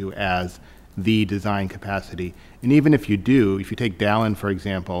point to as the design capacity. And even if you do, if you take Dallin, for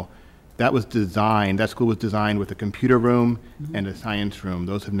example, that school was designed with a computer room and a science room.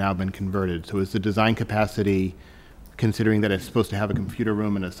 Those have now been converted. So is the design capacity considering that it's supposed to have a computer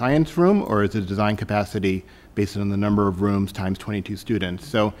room and a science room, or is it design capacity based on the number of rooms times 22 students?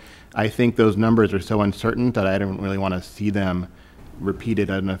 So I think those numbers are so uncertain that I don't really want to see them repeated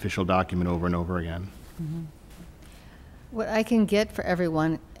in an official document over and over again. What I can get for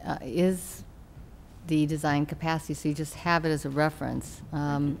everyone is the design capacity, so you just have it as a reference,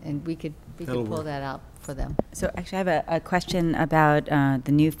 and we could pull that out for them. So actually, I have a question about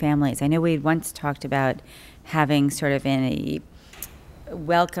the new families. I know we had once talked about having sort of in a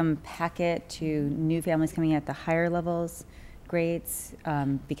welcome packet to new families coming in at the higher levels grades,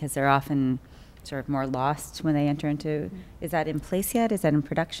 because they're often sort of more lost when they enter into. Is that in place yet? Is that in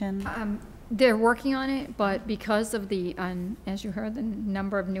production? They're working on it, but because of the, as you heard, the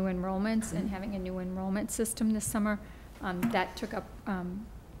number of new enrollments and having a new enrollment system this summer, that took up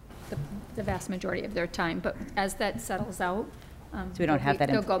the vast majority of their time. But as that settles out, so we don't have that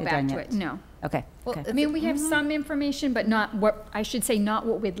they'll go back done to yet. it. No. Okay. Well, Okay. I mean, we have some information, but not what, I should say, not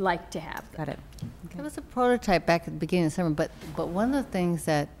what we'd like to have. Got it. There was a prototype back at the beginning of the summer, but one of the things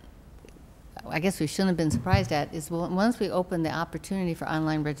that I guess we shouldn't have been surprised at is once we opened the opportunity for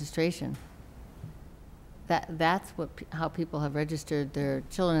online registration, that's what how people have registered their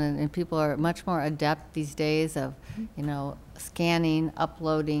children, and people are much more adept these days of, you know, scanning,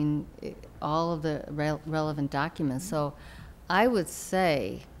 uploading all of the relevant documents. So I would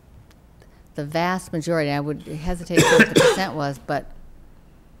say the vast majority, I would hesitate to say what the percent was, but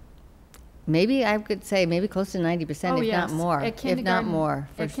maybe I could say maybe close to 90%, Oh, if not yes. more, At if not kindergarten- more,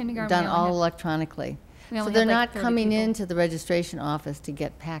 at kindergarten, done we only all had- electronically. We So only they're had like not 30 coming people. into the registration office to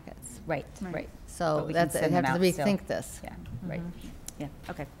get packets. Right, Right. right. So But we can that's, I send them have to out still. rethink this. Yeah, right. Yeah,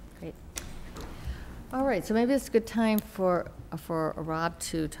 okay, great. All right, so maybe it's a good time for Rob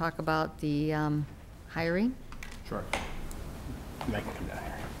to talk about the hiring. Sure. I can come down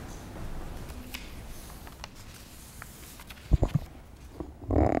here.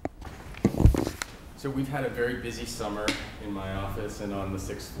 So we've had a very busy summer in my office and on the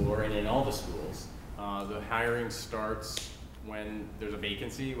 6th floor and in all the schools. The hiring starts when there's a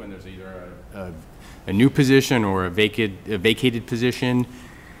vacancy, when there's either a new position or a vacated position,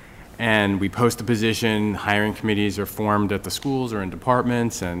 and we post the position. Hiring committees are formed at the schools or in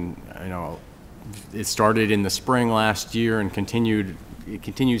departments, and you know, it started in the spring last year and it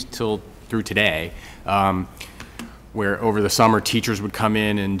continues through today, where over the summer teachers would come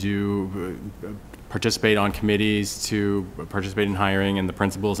in and participate on committees to participate in hiring, and the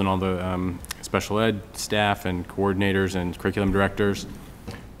principals and all the special ed staff and coordinators and curriculum directors.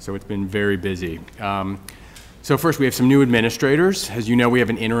 So it's been very busy. So first we have some new administrators. As you know, we have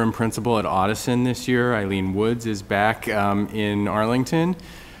an interim principal at Audison this year. Eileen Woods is back in Arlington.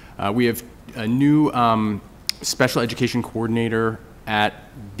 We have a new special education coordinator at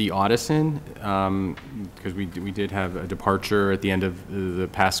the Audison, because we did have a departure at the end of the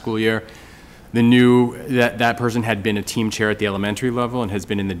past school year. That person had been a team chair at the elementary level and has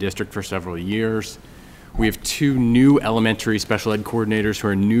been in the district for several years. We have 2 new elementary special ed coordinators who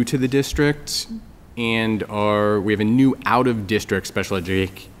are new to the district, and we have a new out-of-district special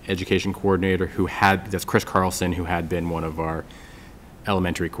education coordinator that's Chris Carlson, who had been one of our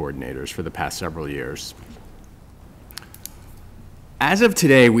elementary coordinators for the past several years. As of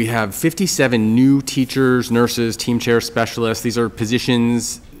today, we have 57 new teachers, nurses, team chair specialists. These are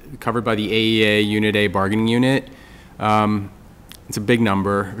positions covered by the AEA Unit A bargaining unit. It's a big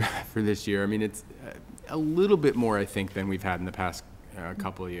number for this year. I mean, it's a little bit more, I think, than we've had in the past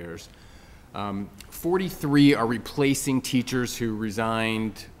couple of years. 43 are replacing teachers who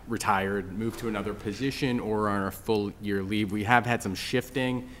retired, moved to another position, or are on a full year leave. We have had some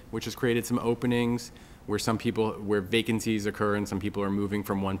shifting, which has created some openings where vacancies occur and some people are moving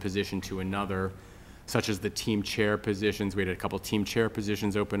from one position to another, such as the team chair positions. We had a couple team chair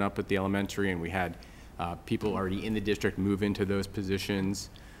positions open up at the elementary, and we had people already in the district move into those positions.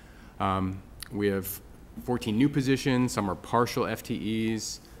 We have 14 new positions. Some are partial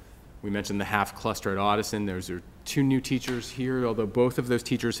FTEs. We mentioned the half cluster at Audison. Those are 2 new teachers here, although both of those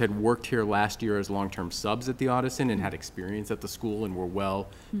teachers had worked here last year as long-term subs at the Audison and had experience at the school and were well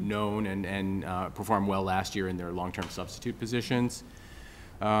known and performed well last year in their long-term substitute positions.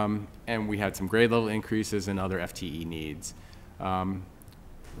 And we had some grade level increases and other FTE needs.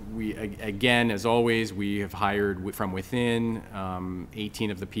 Again, as always, we have hired from within.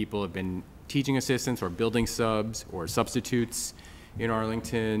 18 of the people have been teaching assistants or building subs or substitutes in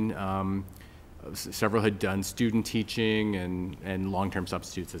Arlington. Several had done student teaching and long-term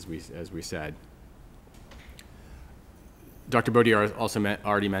substitutes, as we said. Dr. Bodiar also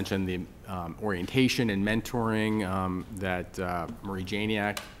already mentioned the orientation and mentoring that Marie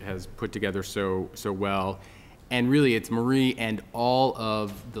Janiak has put together so well. And really, it's Marie and all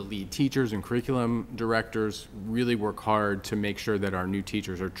of the lead teachers and curriculum directors really work hard to make sure that our new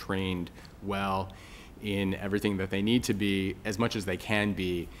teachers are trained well in everything that they need to be, as much as they can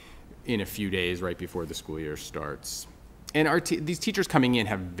be, in a few days right before the school year starts. And these teachers coming in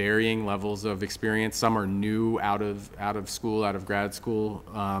have varying levels of experience. Some are new out of school, out of grad school.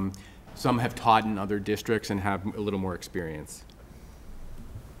 Some have taught in other districts and have a little more experience.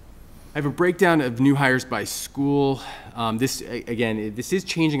 I have a breakdown of new hires by school. This is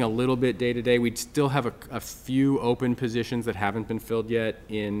changing a little bit day to day. We still have a few open positions that haven't been filled yet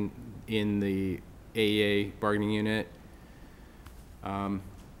in the AEA bargaining unit.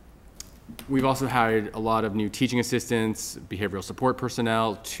 We've also hired a lot of new teaching assistants, behavioral support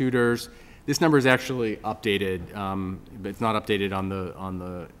personnel, tutors. This number is actually updated, but it's not updated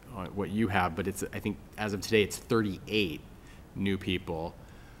on what you have, but I think as of today it's 38 new people,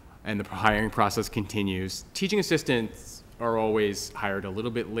 and the hiring process continues. Teaching assistants are always hired a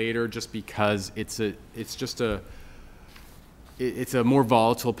little bit later, just because it's just a it's a more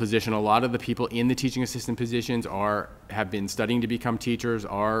volatile position. A lot of the people in the teaching assistant positions have been studying to become teachers,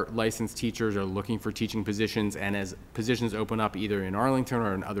 are licensed teachers, are looking for teaching positions, and as positions open up either in Arlington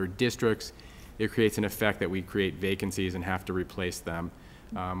or in other districts, it creates an effect that we create vacancies and have to replace them.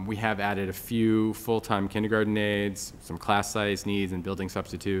 We have added a few full-time kindergarten aides, some class size needs, and building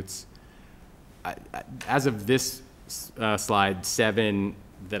substitutes. As of this slide, 7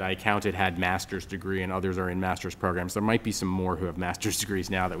 that I counted had master's degree, and others are in master's programs. There might be some more who have master's degrees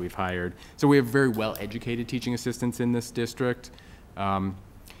now that we've hired. So we have very well-educated teaching assistants in this district.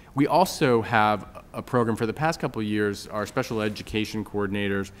 We also have a program for the past couple of years. Our special education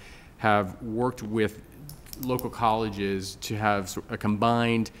coordinators have worked with local colleges to have a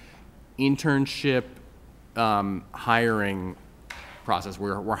combined internship hiring process.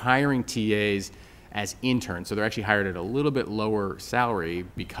 We're hiring TAs as interns, so they're actually hired at a little bit lower salary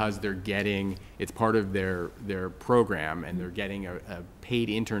because they're getting, it's part of their program, and they're getting a paid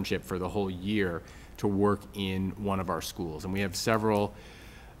internship for the whole year to work in one of our schools. And we have several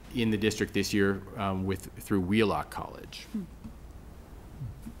in the district this year through Wheelock College.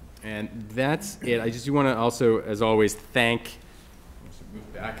 And that's it. I just want to also, as always, thank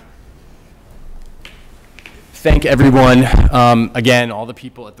everyone, again, all the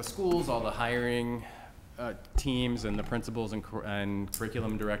people at the schools, all the hiring teams, and the principals and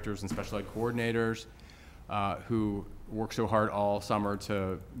curriculum directors and special ed coordinators who work so hard all summer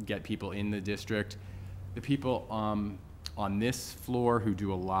to get people in the district. The people on this floor who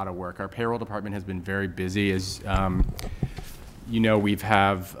do a lot of work. Our payroll department has been very busy. As you know, we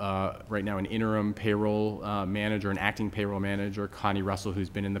have right now an interim payroll manager, an acting payroll manager, Connie Russell, who's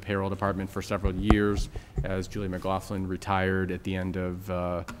been in the payroll department for several years, as Julie McLaughlin retired at the end of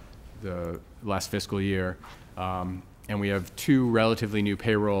the last fiscal year. And we have 2 relatively new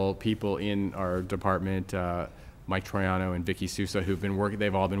payroll people in our department, Mike Troiano and Vicky Sousa, who've been working,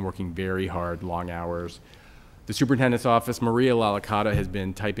 they've all been working very hard, long hours. The superintendent's office, Maria Lalicata, has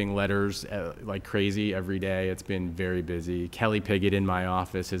been typing letters like crazy every day. It's been very busy. Kelly Piggott in my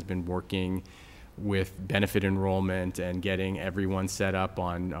office has been working with benefit enrollment and getting everyone set up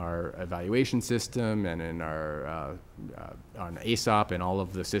on our evaluation system and in our on ASOP and all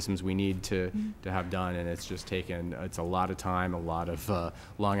of the systems we need to have done. And it's just taken, it's a lot of time, a lot of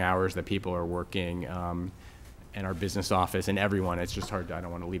long hours that people are working. And our business office and everyone, it's just hard, I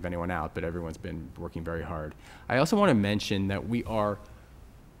don't want to leave anyone out, but everyone's been working very hard. I also want to mention that we are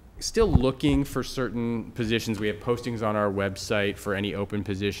still looking for certain positions. We have postings on our website for any open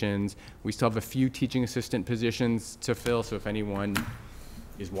positions. We still have a few teaching assistant positions to fill, so if anyone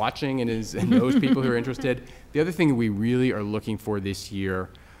is watching and knows people who are interested. The other thing we really are looking for this year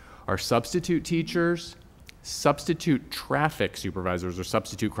are substitute teachers, substitute traffic supervisors, or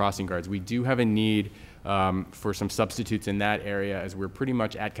substitute crossing guards. We do have a need for some substitutes in that area, as we're pretty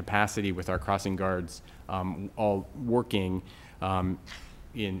much at capacity with our crossing guards all working at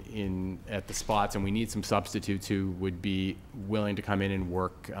the spots, and we need some substitutes who would be willing to come in and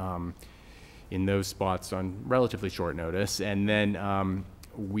work in those spots on relatively short notice. And then and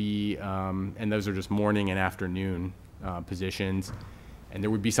those are just morning and afternoon positions. And there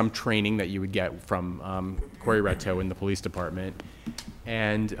would be some training that you would get from Corey Retto in the police department,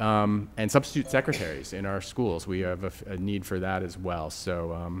 and substitute secretaries in our schools. We have a need for that as well.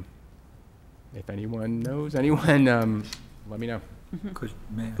 So if anyone knows anyone, let me know.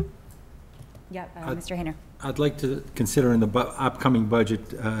 May I? Yeah, Mr. Hayner. I'd like to consider in the upcoming budget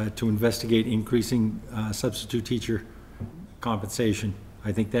to investigate increasing substitute teacher compensation.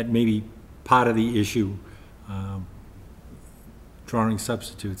 I think that may be part of the issue. Drawing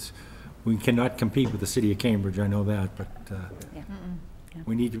substitutes. We cannot compete with the city of Cambridge, I know that, but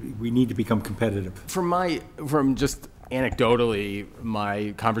we need to become competitive. From just anecdotally,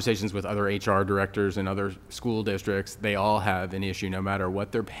 my conversations with other HR directors in other school districts, they all have an issue no matter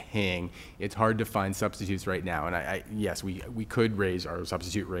what they're paying. It's hard to find substitutes right now, and yes, we could raise our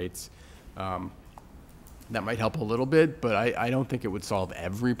substitute rates. That might help a little bit, but I don't think it would solve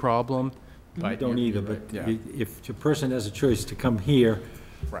every problem. I don't either, but yeah. If a person has a choice to come here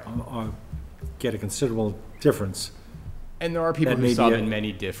right. or get a considerable difference. And there are people who sub in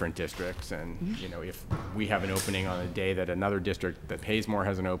many different districts, and you know, if we have an opening on a day that another district that pays more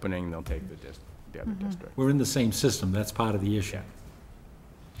has an opening, they'll take the other district. We're in the same system, that's part of the issue.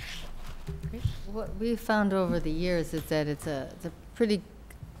 Yeah. What we've found over the years is that it's a pretty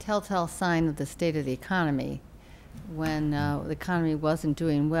telltale sign of the state of the economy. When the economy wasn't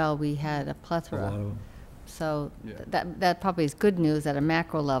doing well, we had a plethora. A lot of them. So that probably is good news at a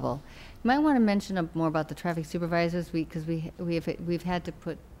macro level. You might want to mention more about the traffic supervisors, because we've had to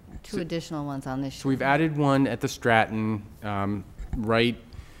put two additional ones on this So sheet. we've added one at the Stratton, right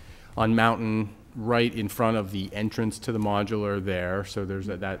on Mountain, right in front of the entrance to the modular there. So there's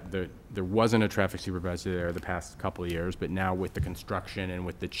there wasn't a traffic supervisor there the past couple of years, but now with the construction and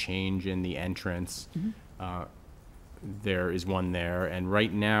with the change in the entrance, there is one there. And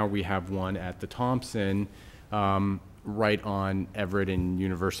right now we have one at the Thompson, right on Everett and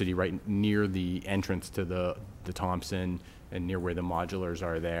University, right near the entrance to the Thompson and near where the modulars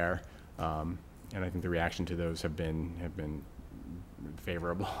are there. And I think the reaction to those have been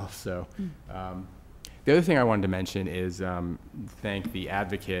favorable. So the other thing I wanted to mention is thank the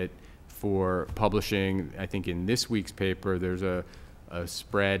Advocate for publishing, I think in this week's paper, there's a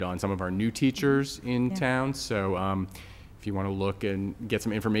spread on some of our new teachers in town. So if you want to look and get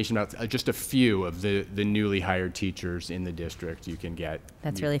some information about just a few of the newly hired teachers in the district, you can get.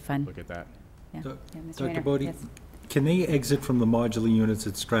 That's really fun. Look at that. Yeah. Doc- Yeah, Mr. Dr. Rayner, Bodie, yes. can they exit from the modular units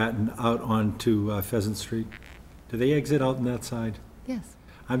at Stratton out onto Pheasant Street? Do they exit out on that side? Yes.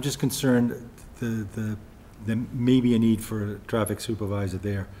 I'm just concerned there may be a need for a traffic supervisor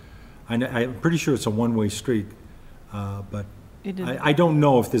there. I'm pretty sure it's a one-way street, but It is. I don't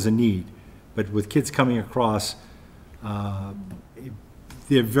know if there's a need. But with kids coming across,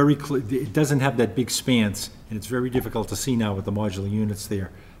 they're very clear. It doesn't have that big spans, and it's very difficult to see now with the modular units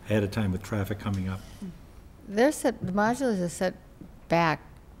there ahead of time with traffic coming up. The modulars are set back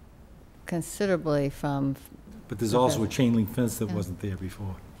considerably from, But there's also a chain link fence that wasn't there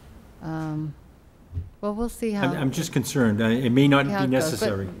before. well, we'll see how. I'm just concerned. It may not how be it goes, but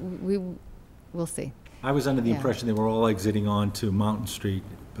necessary. we'll see. I was under the Yeah. impression they were all exiting onto Mountain Street,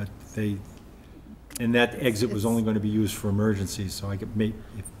 but and that exit was only going to be used for emergencies, so I could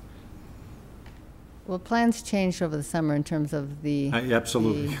Well, plans changed over the summer in terms of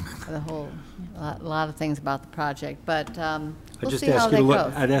absolutely. the whole, a lot of things about the project, but I'd we'll just see how ask you that to look,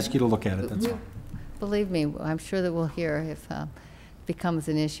 goes. I'd ask you to look at it, that's all. Believe me, I'm sure that we'll hear if it becomes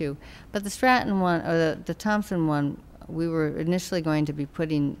an issue. But the Stratton one, or the Thompson one, we were initially going to be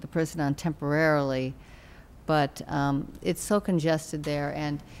putting the person on temporarily, but it's so congested there.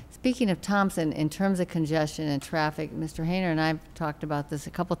 And speaking of Thompson, in terms of congestion and traffic, Mr. Hayner and I have talked about this a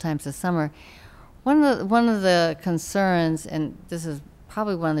couple times this summer. One of the concerns, and this is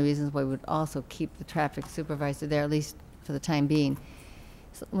probably one of the reasons why we would also keep the traffic supervisor there, at least for the time being.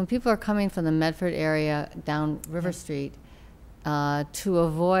 So when people are coming from the Medford area down River Street, to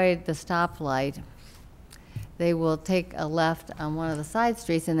avoid the stoplight, they will take a left on one of the side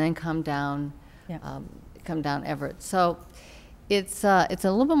streets and then come down Everett. So it's a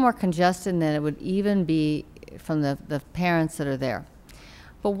little bit more congested than it would even be from the parents that are there.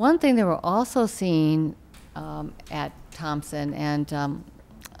 But one thing that we're also seeing at Thompson, and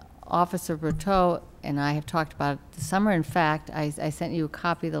Officer Berteau and I have talked about it this summer. In fact, I sent you a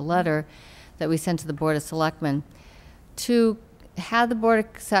copy of the letter that we sent to the Board of Selectmen to have the Board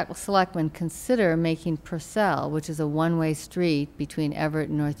of Selectmen consider making Purcell, which is a one-way street between Everett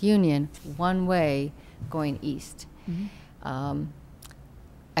and North Union, one way going east. Mm-hmm.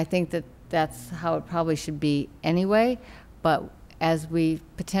 I think that's how it probably should be anyway, but as we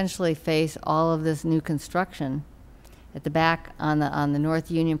potentially face all of this new construction at the back on the North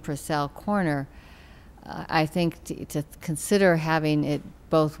Union Purcell corner, I think to consider having it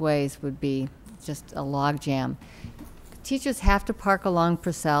both ways would be just a logjam. Teachers have to park along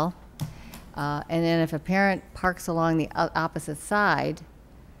Purcell, and then if a parent parks along the opposite side,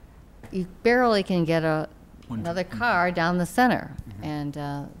 you barely can get another car down the center, and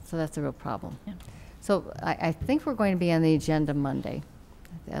so that's a real problem. Yeah. So I think we're going to be on the agenda Monday.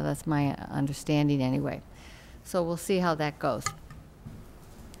 That's my understanding anyway. So we'll see how that goes.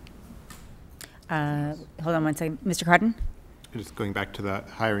 Hold on one second. Mr. Cardin? Just going back to the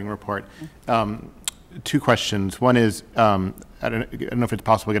hiring report. Two questions. One is, I don't know if it's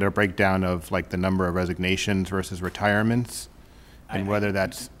possible to get a breakdown of like the number of resignations versus retirements, and whether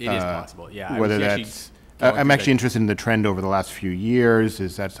that's it is possible. Yeah, whether that's. I'm actually interested in the trend over the last few years.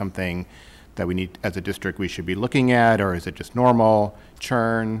 Is that something that we need, as a district, we should be looking at, or is it just normal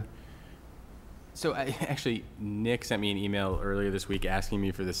churn? So actually, Nick sent me an email earlier this week asking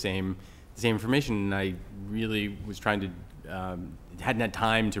me for the same information, and I really was trying to hadn't had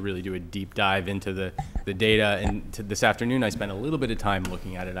time to really do a deep dive into the data. And this afternoon, I spent a little bit of time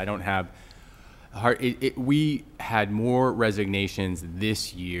looking at it. I don't have we had more resignations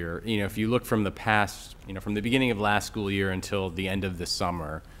this year. You know, if you look from the past, from the beginning of last school year until the end of the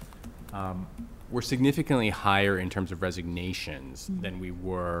summer, we're significantly higher in terms of resignations than we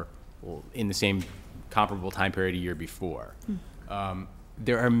were in the same comparable time period a year before.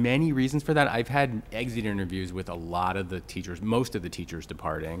 There are many reasons for that. I've had exit interviews with a lot of the teachers, most of the teachers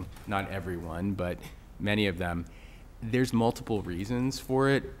departing, not everyone, but many of them. There's multiple reasons for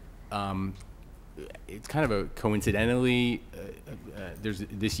it. It's kind of a coincidentally,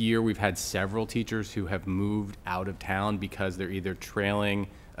 this year we've had several teachers who have moved out of town because they're either trailing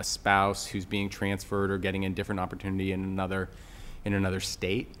a spouse who's being transferred or getting a different opportunity in another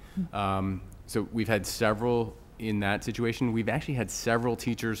state. So we've had several in that situation. We've actually had several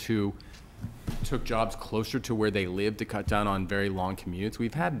teachers who took jobs closer to where they live to cut down on very long commutes.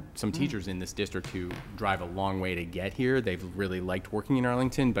 We've had some teachers in this district who drive a long way to get here. They've really liked working in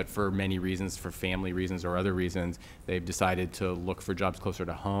Arlington, but for many reasons, for family reasons or other reasons, they've decided to look for jobs closer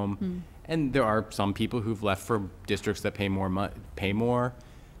to home. And there are some people who've left for districts that pay more.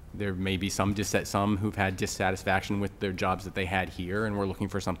 There may be some who've had dissatisfaction with their jobs that they had here and we're looking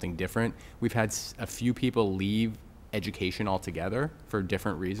for something different. We've had a few people leave education altogether for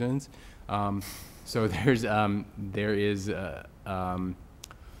different reasons. So there's a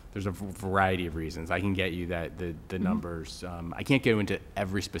variety of reasons. I can get you the numbers. I can't go into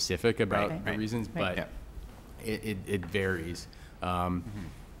every specific about the reasons, but it varies.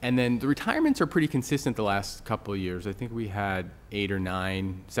 And then the retirements are pretty consistent the last couple of years. I think we had 8 or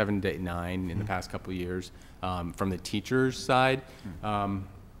 9, 7 to 9 in the past couple of years from the teachers' side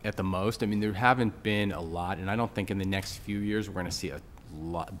at the most. I mean, there haven't been a lot, and I don't think in the next few years we're going to see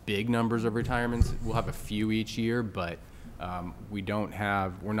big numbers of retirements. We'll have a few each year, but we're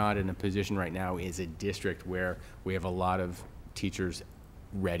not in a position right now as a district where we have a lot of teachers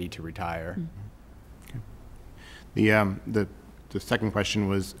ready to retire. The second question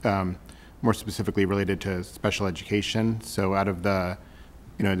was more specifically related to special education. So out of the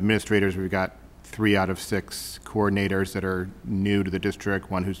administrators, we've got 3 out of 6 coordinators that are new to the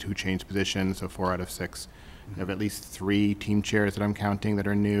district, one who changed positions, so 4 out of 6. We have at least 3 team chairs that I'm counting that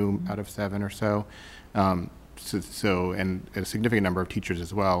are new out of 7 or so. And a significant number of teachers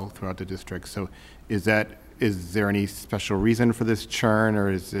as well throughout the district. So is there any special reason for this churn, or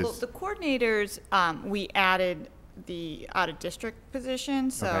is this? Well, the coordinators, we added the out-of-district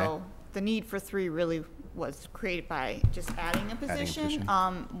position, so the need for 3 really was created by just adding a position.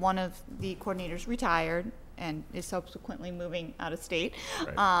 One of the coordinators retired and is subsequently moving out of state.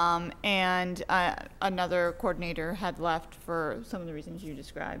 And another coordinator had left for some of the reasons you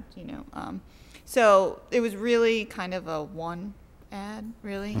described, so it was really kind of a one ad,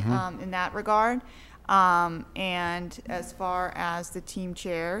 really, in that regard. And as far as the team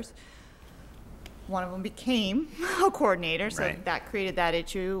chairs, one of them became a coordinator, so that created that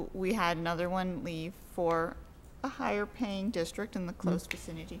issue. We had another one leave for a higher paying district in the close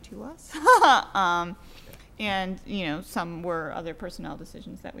vicinity to us. And, some were other personnel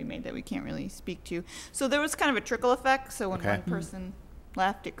decisions that we made that we can't really speak to. So there was kind of a trickle effect. So when one person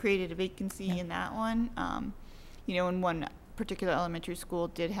left, it created a vacancy in that one. And one particular elementary school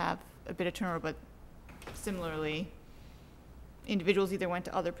did have a bit of turnover, but similarly, individuals either went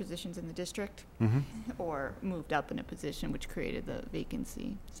to other positions in the district or moved up in a position, which created the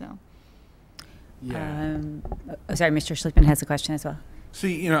vacancy. So, sorry, Mr. Schlickman has a question as well.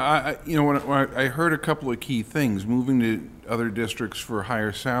 See, when I heard a couple of key things: moving to other districts for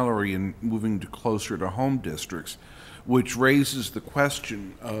higher salary and moving to closer to home districts, which raises the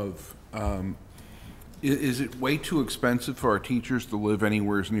question of: is it way too expensive for our teachers to live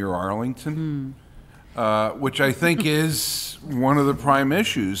anywhere near Arlington? Which I think is one of the prime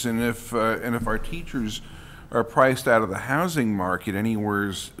issues. And if our teachers are priced out of the housing market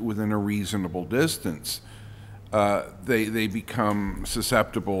anywhere within a reasonable distance, they become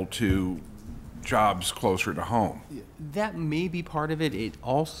susceptible to jobs closer to home. That may be part of it. It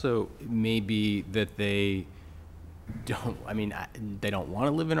also may be that they don't want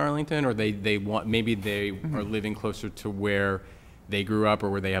to live in Arlington, or they are living closer to where they grew up or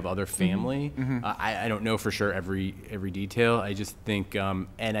where they have other family. I don't know for sure every detail. I just think, and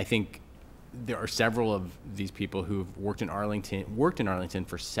I think there are several of these people who've worked in Arlington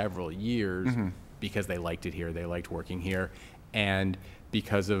for several years because they liked it here, they liked working here, and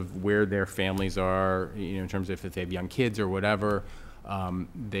because of where their families are, in terms of if they have young kids or whatever,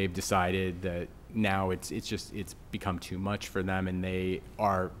 they've decided that now it's become too much for them, and they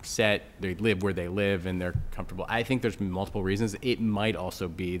are set. They live where they live, and they're comfortable. I think there's multiple reasons. It might also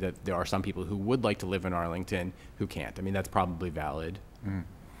be that there are some people who would like to live in Arlington who can't. I mean, that's probably valid.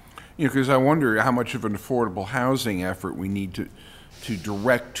 Because I wonder how much of an affordable housing effort we need to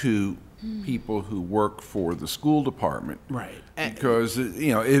direct to people who work for the school department. Right. Because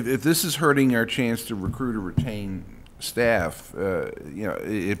if this is hurting our chance to recruit or retain staff,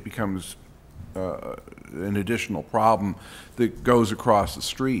 it becomes an additional problem that goes across the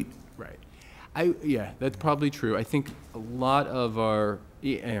street. Right. Yeah, that's probably true. I think a lot of our,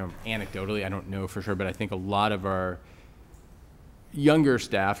 anecdotally, I don't know for sure, but I think a lot of our younger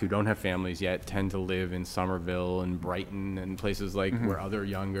staff who don't have families yet tend to live in Somerville and Brighton and places like where other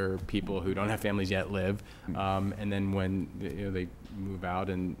younger people who don't have families yet live. And then when they move out,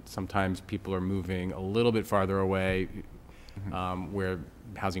 and sometimes people are moving a little bit farther away, where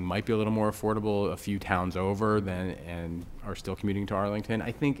housing might be a little more affordable, a few towns over, and are still commuting to Arlington,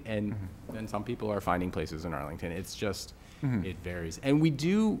 I think, and then some people are finding places in Arlington. It's just, it varies. And we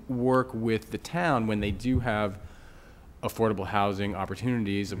do work with the town when they do have affordable housing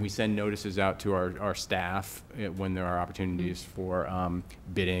opportunities, and we send notices out to our staff when there are opportunities for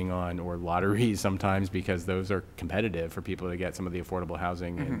bidding on, or lotteries sometimes, because those are competitive for people to get some of the affordable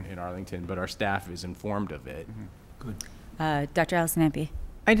housing in Arlington, but our staff is informed of it. Good. Dr. Allison Ampe.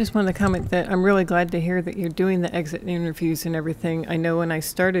 I just wanted to comment that I'm really glad to hear that you're doing the exit interviews and everything. I know when I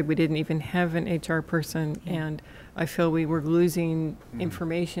started, we didn't even have an HR person, and I feel we were losing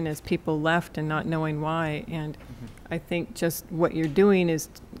information as people left and not knowing why. And I think just what you're doing is,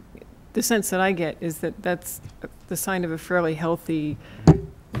 the sense that I get is that that's the sign of a fairly healthy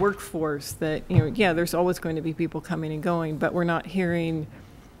workforce, that, yeah, there's always going to be people coming and going, but we're not hearing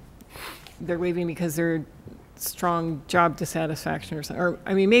they're leaving because they're strong job dissatisfaction or something. Or,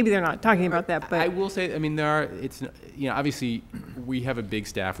 I mean, maybe they're not talking about that, but I will say, I mean, obviously we have a big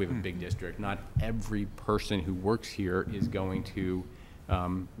staff, we have a big district. Not every person who works here is going to,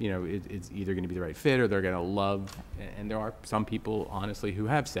 it's either going to be the right fit, or they're going to love, and there are some people, honestly, who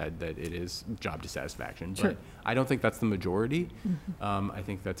have said that it is job dissatisfaction. Sure. But I don't think that's the majority. I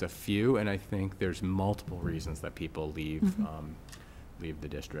think that's a few, and I think there's multiple reasons that people leave, leave the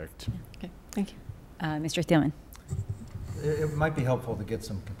district. okay, thank you. Mr. Thielman. It might be helpful to get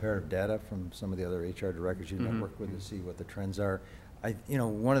some comparative data from some of the other HR directors you've worked with to see what the trends are.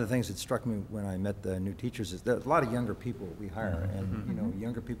 One of the things that struck me when I met the new teachers is there's a lot of younger people we hire, and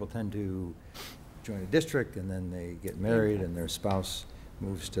younger people tend to join a district, and then they get married, and their spouse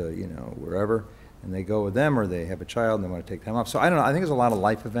moves to wherever, and they go with them, or they have a child and they want to take time off. So I don't know. I think there's a lot of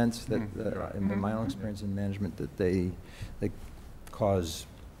life events that, in my own experience in management, that they cause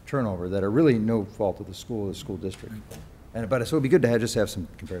turnover that are really no fault of the school or the school district. So it would be good to just have some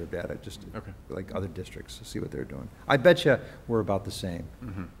comparative data, just like other districts, to see what they're doing. I bet you we're about the same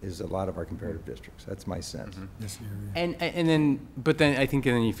as a lot of our comparative districts. That's my sense. And then I think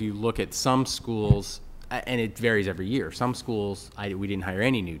if you look at some schools, and it varies every year. Some schools we didn't hire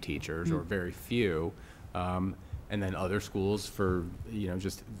any new teachers, or very few. And then other schools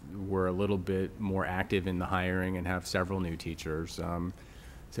just were a little bit more active in the hiring and have several new teachers.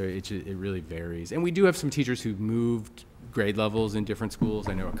 So it really varies. And we do have some teachers who moved grade levels in different schools.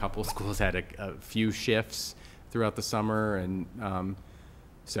 I know a couple of schools had a few shifts throughout the summer, and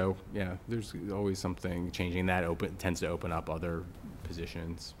so yeah, there's always something changing. That tends to open up other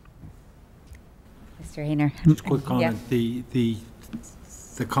positions. Mr. Hayner. Just a quick comment. Yeah.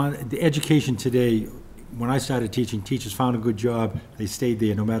 The education today, when I started teaching, teachers found a good job, they stayed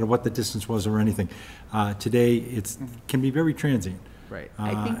there no matter what the distance was or anything. Today, it can be very transient. Right.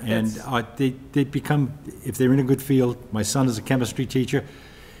 I think they become, if they're in a good field, my son is a chemistry teacher,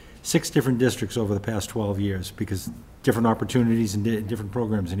 6 different districts over the past 12 years, because different opportunities and different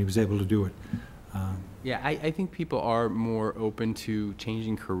programs, and he was able to do it. Yeah, I think people are more open to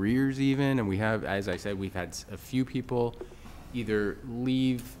changing careers even, and we have, as I said, we've had a few people either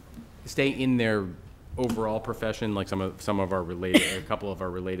stay in their overall profession, like some of our related, a couple of our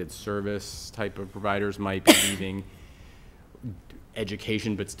related service type of providers might be leaving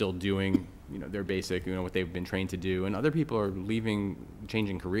education but still doing their basic, what they've been trained to do, and other people are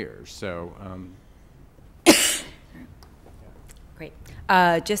changing careers. So great.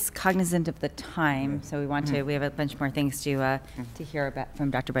 Just cognizant of the time, so we have a bunch more things to hear about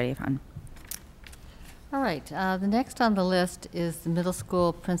from Dr. Badiafan. All right, the next on the list is the middle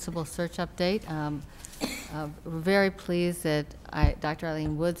school principal search update. We're very pleased that Dr.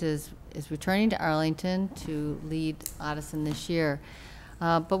 Eileen Woods is returning to Arlington to lead Addison this year.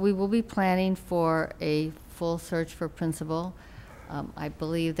 But we will be planning for a full search for principal. I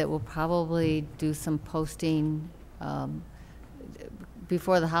believe that we'll probably do some posting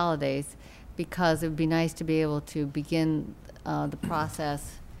before the holidays, because it would be nice to be able to begin the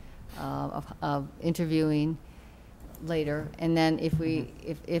process of interviewing later, and then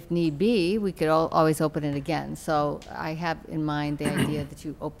if need be, we could always open it again. So I have in mind the idea that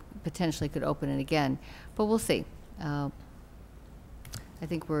you potentially could open it again, but we'll see. I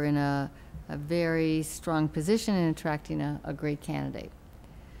think we're in a very strong position in attracting a great candidate.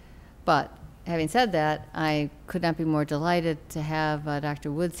 But having said that, I could not be more delighted to have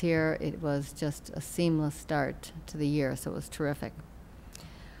Dr. Woods here. It was just a seamless start to the year, so it was terrific.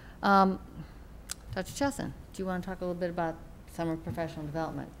 Dr. Chesson, do you want to talk a little bit about summer professional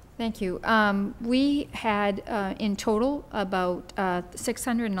development? Thank you. We had in total about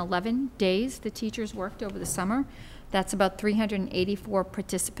 611 days the teachers worked over the summer. That's about 384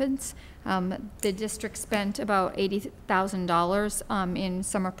 participants. The district spent about $80,000 in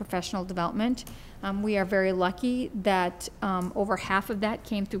summer professional development. We are very lucky that over half of that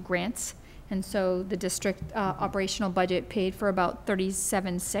came through grants. And so the district operational budget paid for about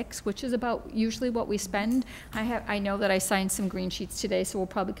 $37,600, which is about usually what we spend. I know that I signed some green sheets today, so we'll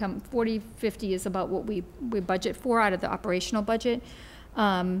probably come, 40, 50 is about what we budget for out of the operational budget.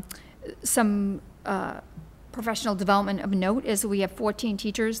 Some professional development of note is we have 14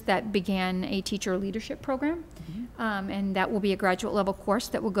 teachers that began a teacher leadership program. And that will be a graduate level course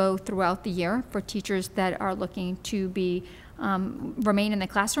that will go throughout the year for teachers that are looking to be remain in the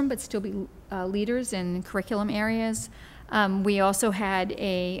classroom but still be leaders in curriculum areas. We also had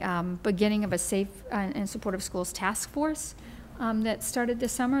a beginning of a safe and supportive schools task force that started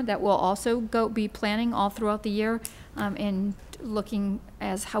this summer that will also be planning all throughout the year and looking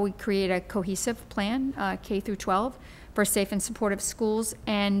as how we create a cohesive plan, K through 12, for safe and supportive schools.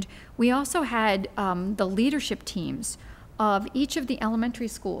 And we also had the leadership teams of each of the elementary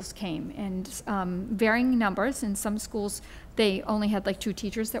schools came, and varying numbers. In some schools, they only had like 2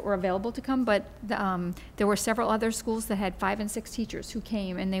 teachers that were available to come, but there were several other schools that had 5 and 6 teachers who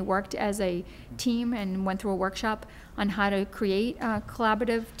came, and they worked as a team and went through a workshop on how to create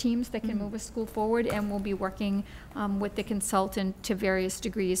collaborative teams that can move a school forward, and we'll be working with the consultant to various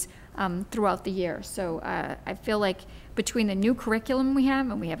degrees throughout the year. So I feel like between the new curriculum we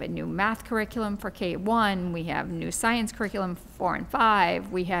have, and we have a new math curriculum for K-1, we have new science curriculum for 4 and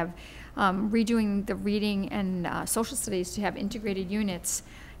 5, we have redoing the reading and social studies to have integrated units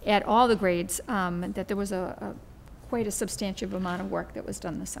at all the grades, that there was quite a substantial amount of work that was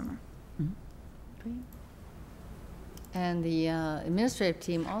done this summer. And the administrative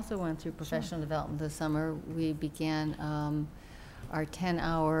team also went through professional development this summer. We began our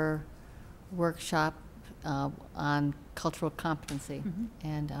 10-hour workshop on cultural competency.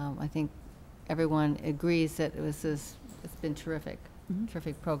 And I think everyone agrees that it's been terrific,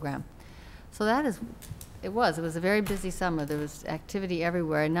 terrific program. So that is, it was a very busy summer. There was activity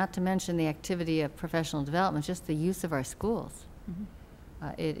everywhere, and not to mention the activity of professional development, just the use of our schools.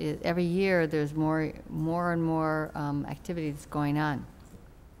 Every year there's more and more activities going on.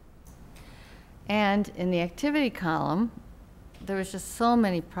 And in the activity column, there was just so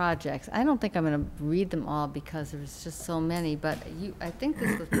many projects. I don't think I'm going to read them all because there was just so many, but I think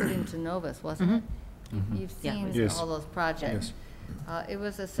this was put into Novus, wasn't it? You've seen all those projects. It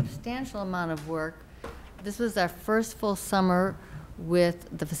was a substantial amount of work. This was our first full summer with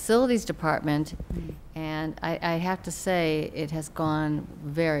the facilities department, and I have to say it has gone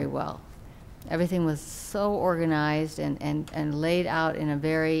very well. Everything was so organized and laid out in a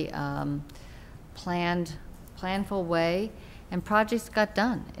very planful way, and projects got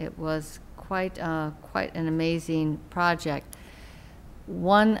done. It was quite an amazing project.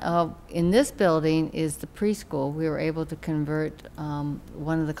 In this building is the preschool. We were able to convert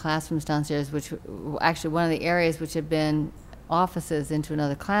one of the classrooms downstairs, which actually one of the areas which had been offices, into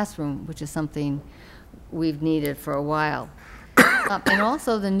another classroom, which is something we've needed for a while. And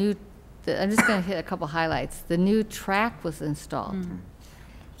also I'm just going to hit a couple highlights. The new track was installed.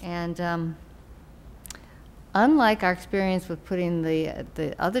 And unlike our experience with putting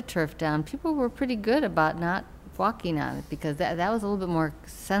the other turf down, people were pretty good about not walking on it, because that was a little bit more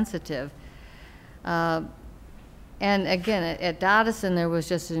sensitive. And again, at Dotteson, there was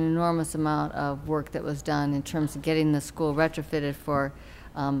just an enormous amount of work that was done in terms of getting the school retrofitted for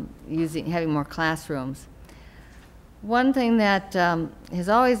having more classrooms. One thing that has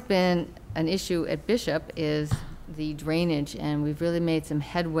always been an issue at Bishop is the drainage, and we've really made some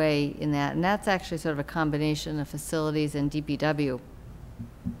headway in that, and that's actually sort of a combination of facilities and DPW.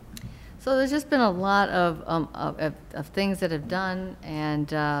 So there's just been a lot of things that have done,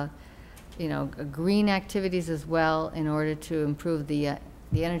 and green activities as well, in order to improve the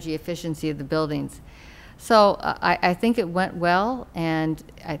energy efficiency of the buildings. So I think it went well, and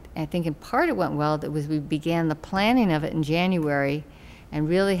I think in part it went well that we began the planning of it in January, and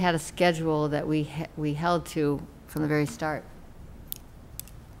really had a schedule that we held to from the very start.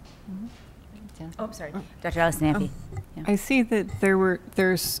 Oh, sorry. Dr. Allison Ampe. Yeah. I see that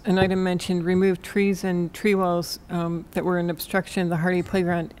there's an item mentioned, remove trees and tree walls that were an obstruction in the Hardy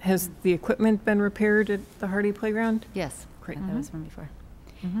Playground. Has the equipment been repaired at the Hardy Playground? Yes. Great. That was one before.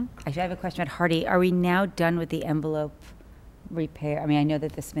 Actually, I have a question about Hardy. Are we now done with the envelope repair? I mean, I know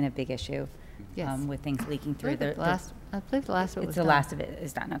that this has been a big issue Yes. with things leaking through. I believe the last of it was It's the done. last of it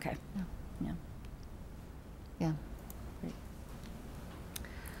is done, okay. Yeah. Yeah. Great.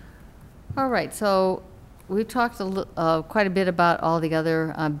 All right, so we've talked quite a bit about all the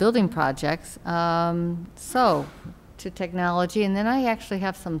other building projects. So, to technology, and then I actually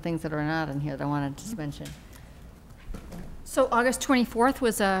have some things that are not in here that I wanted to just mention. So August 24th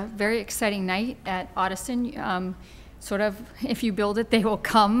was a very exciting night at Audison. Sort of, if you build it, they will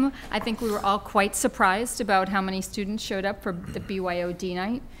come. I think we were all quite surprised about how many students showed up for the BYOD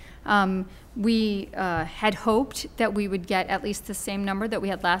night. We had hoped that we would get at least the same number that we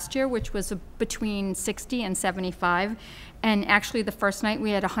had last year, which was between 60 and 75. And actually, the first night we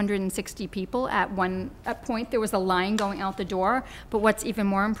had 160 people. At one point, there was a line going out the door. But what's even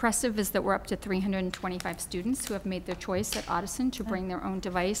more impressive is that we're up to 325 students who have made their choice at Audison to bring their own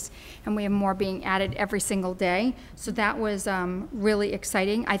device. And we have more being added every single day. So that was really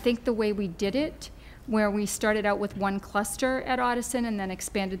exciting. I think the way we did it, where we started out with one cluster at Audison and then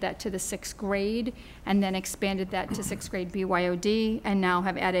expanded that to the 6th grade and then expanded that to 6th grade BYOD and now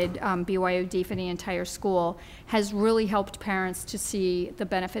have added BYOD for the entire school, has really helped parents to see the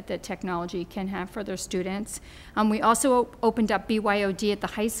benefit that technology can have for their students. We also opened up BYOD at the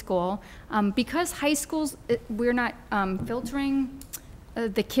high school. Because high schools, we're not filtering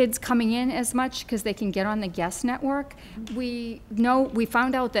the kids coming in as much because they can get on the guest network. We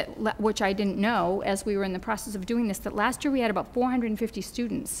found out that, which I didn't know as we were in the process of doing this, that last year we had about 450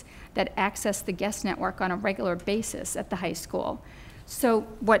 students that accessed the guest network on a regular basis at the high school. So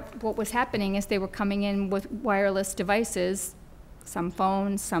what was happening is they were coming in with wireless devices, some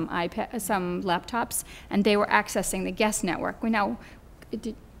phones, some iPads, some laptops, and they were accessing the guest network. Yeah,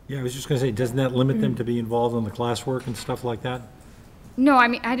 I was just going to say, doesn't that limit them to be involved in the classwork and stuff like that? No, I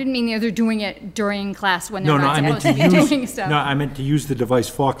mean, I didn't mean they're doing it during class when they're No, not I meant supposed to to be use, doing stuff. no, I meant to use the device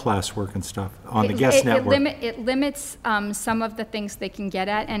for classwork and stuff on the guest network. It limits some of the things they can get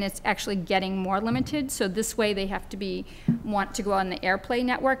at, and it's actually getting more limited. So this way, they have to want to go on the AirPlay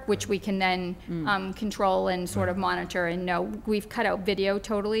network, which we can then control and sort of monitor. And no, we've cut out video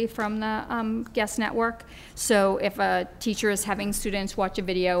totally from the guest network. So if a teacher is having students watch a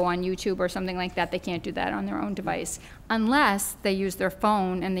video on YouTube or something like that, they can't do that on their own device, unless they use their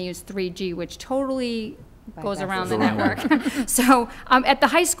phone and they use 3G, which totally goes around the network. So at the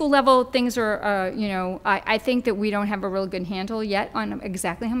high school level, things are, I think that we don't have a real good handle yet on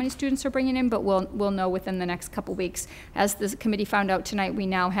exactly how many students are bringing in, but we'll know within the next couple weeks. As the committee found out tonight, we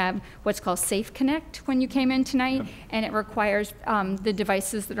now have what's called Safe Connect when you came in tonight, and it requires the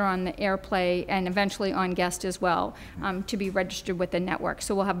devices that are on the AirPlay and eventually on guest as well to be registered with the network.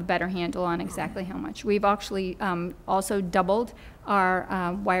 So we'll have a better handle on exactly how much. We've actually also doubled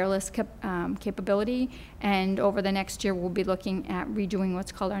our wireless capability, and over the next year we'll be looking at redoing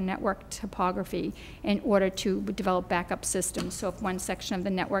what's called our network topography in order to develop backup systems. So if one section of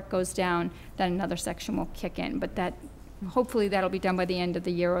the network goes down, then another section will kick in. But hopefully that'll be done by the end of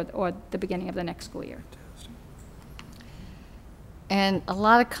the year or the beginning of the next school year. And a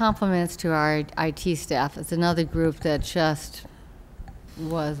lot of compliments to our IT staff. It's another group that just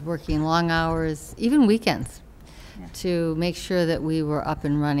was working long hours, even weekends, to make sure that we were up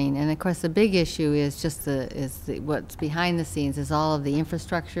and running. And of course, the big issue is just what's behind the scenes is all of the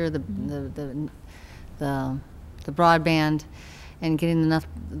infrastructure, the broadband, and getting enough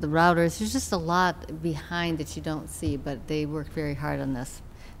the routers. There's just a lot behind that you don't see, but they worked very hard on this.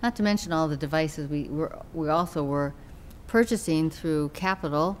 Not to mention all the devices we also were purchasing through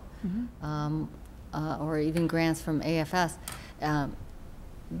capital, or even grants from AFS.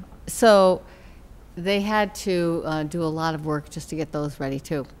 So they had to do a lot of work just to get those ready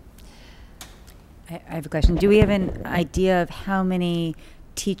too. I have a question. Do we have an idea of how many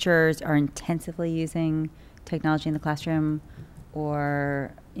teachers are intensively using technology in the classroom,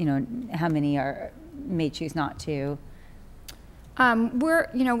 or how many may choose not to?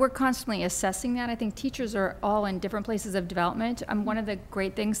 We're constantly assessing that. I think teachers are all in different places of development. One of the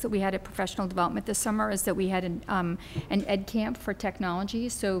great things that we had at professional development this summer is that we had an ed camp for technology,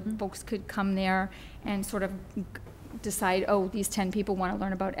 so folks could come there and sort of decide, oh, these 10 people want to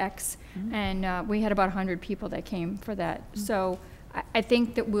learn about X, and we had about 100 people that came for that. So I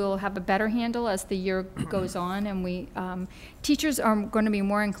think that we'll have a better handle as the year goes on, and teachers are going to be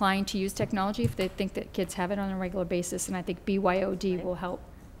more inclined to use technology if they think that kids have it on a regular basis, and I think BYOD will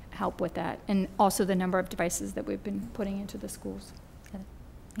help with that, and also the number of devices that we've been putting into the schools.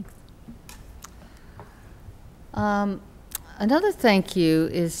 Thanks. Another thank you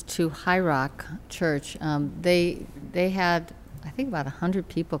is to High Rock Church. They had I think about 100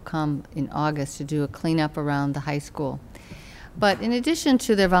 people come in August to do a cleanup around the high school. But in addition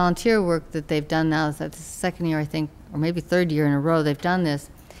to their volunteer work that they've done now, that's the second year, I think, or maybe third year in a row they've done this,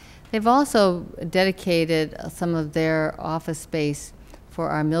 they've also dedicated some of their office space for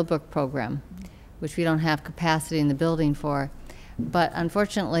our Millbrook program, which we don't have capacity in the building for. But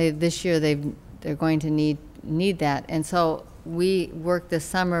unfortunately, this year they're going to need that. And so we worked this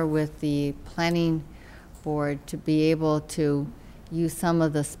summer with the planning board to be able to use some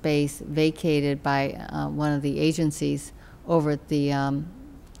of the space vacated by one of the agencies over at the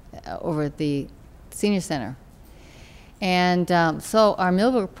senior center. And so our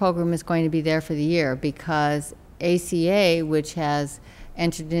Millbrook program is going to be there for the year because ACA, which has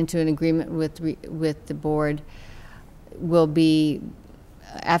entered into an agreement with the board, will be,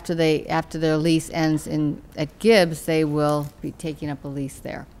 after their lease ends at Gibbs, they will be taking up a lease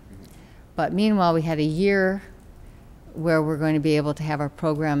there. But meanwhile, we had a year where we're going to be able to have our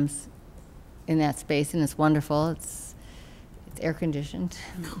programs in that space, and it's wonderful. It's air conditioned.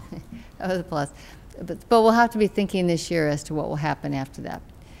 That was a plus. But we'll have to be thinking this year as to what will happen after that.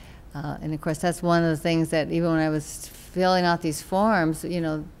 And of course, that's one of the things that even when I was filling out these forms,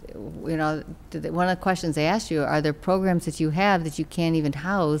 one of the questions they asked you, are there programs that you have that you can't even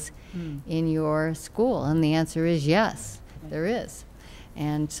house in your school? And the answer is yes, there is.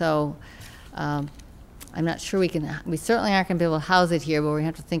 And so I'm not sure we certainly aren't going to be able to house it here, but we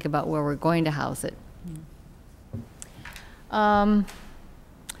have to think about where we're going to house it.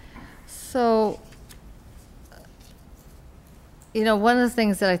 So, one of the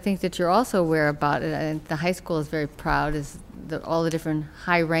things that I think that you're also aware about, and the high school is very proud, is all the different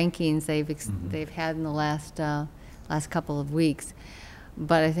high rankings they've had in the last couple of weeks.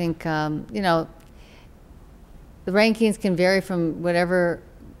 But I think, the rankings can vary from whatever,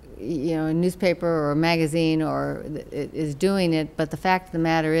 a newspaper or a magazine is doing it, but the fact of the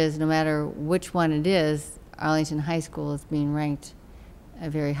matter is, no matter which one it is, Arlington High School is being ranked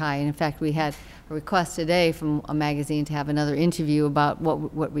very high. And in fact, we had a request today from a magazine to have another interview about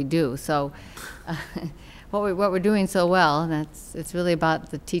what we do. So what we're doing so well, and it's really about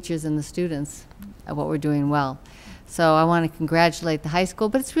the teachers and the students of what we're doing well. So I want to congratulate the high school,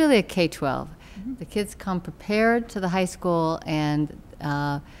 but it's really a K-12. The kids come prepared to the high school and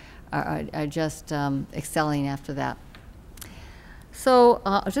are just excelling after that. So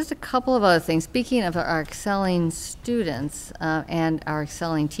just a couple of other things. Speaking of our excelling students and our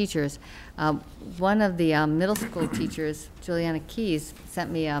excelling teachers, one of the middle school teachers, Juliana Keys, sent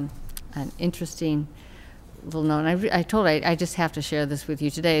me an interesting little note. And I told her I just have to share this with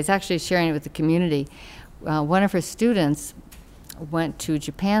you today. It's actually sharing it with the community. One of her students went to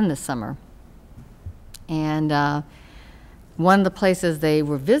Japan this summer. And one of the places they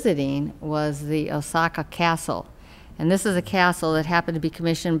were visiting was the Osaka Castle. And this is a castle that happened to be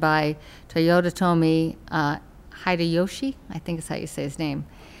commissioned by Toyotomi Hideyoshi, I think is how you say his name.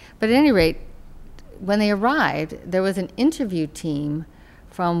 But at any rate, when they arrived, there was an interview team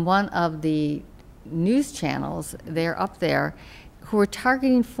from one of the news channels, they're up there, who were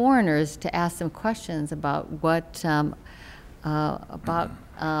targeting foreigners to ask them questions about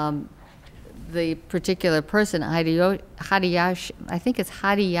the particular person, Hideyoshi, I think it's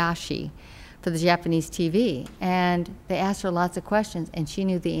Hideyoshi, for the Japanese TV. And they asked her lots of questions, and she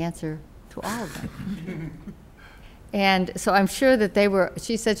knew the answer to all of them. And so I'm sure that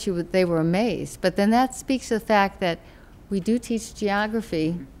she said they were amazed. But then that speaks to the fact that we do teach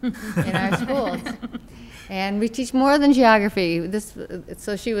geography in our schools. And we teach more than geography.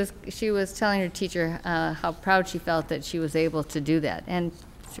 So she was telling her teacher how proud she felt that she was able to do that. And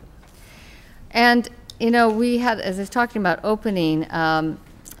we had, as I was talking about opening,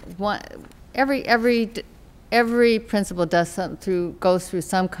 every principal goes through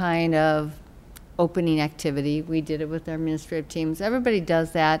some kind of opening activity. We did it with our administrative teams. Everybody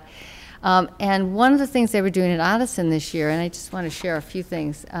does that. And one of the things they were doing at Ottoson this year, and I just want to share a few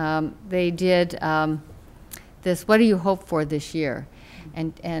things, they did this, what do you hope for this year?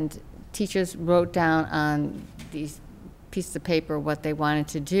 And teachers wrote down on these pieces of paper what they wanted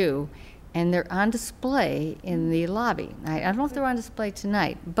to do, and they're on display in the lobby. I don't know if they're on display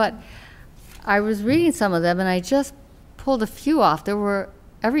tonight, but I was reading some of them, and I just pulled a few off. There were,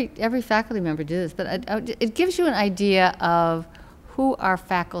 every faculty member did this, but it gives you an idea of who our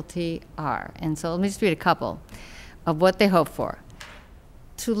faculty are. And so let me just read a couple of what they hope for.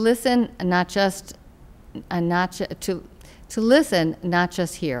 To listen, to listen, not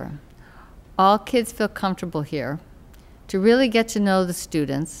just hear. All kids feel comfortable here. To really get to know the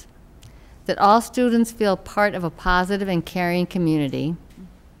students. That all students feel part of a positive and caring community.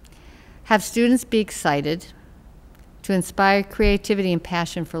 Have students be excited. to inspire creativity and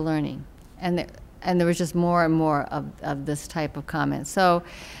passion for learning. And there was just more and more of this type of comment. So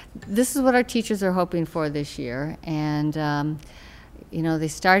this is what our teachers are hoping for this year. And, you know, they're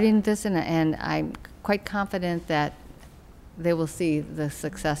starting this, and I'm quite confident that they will see the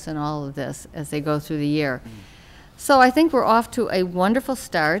success in all of this as they go through the year. So I think we're off to a wonderful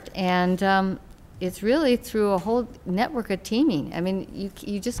start, and it's really through a whole network of teaming. I mean,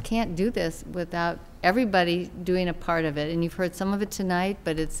 you just can't do this without everybody doing a part of it. And you've heard some of it tonight,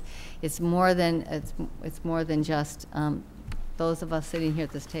 but it's more than just those of us sitting here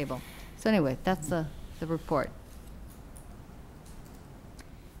at this table. So anyway, that's the report.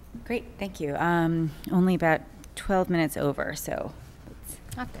 Great, thank you. Only about 12 minutes over, so it's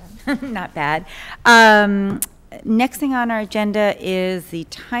Not bad. not bad. Next thing on our agenda is the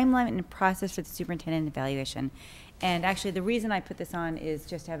timeline and process for the superintendent evaluation. And actually, the reason I put this on is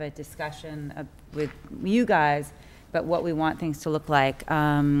just to have a discussion with you guys about what we want things to look like.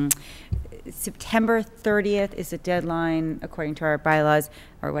 September 30th is the deadline, according to our bylaws,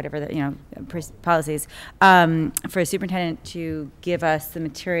 or whatever, policies, for a superintendent to give us the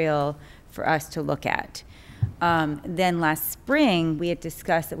material for us to look at. Then last spring, we had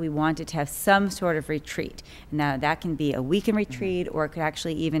discussed that we wanted to have some sort of retreat. Now, that can be a weekend retreat, or it could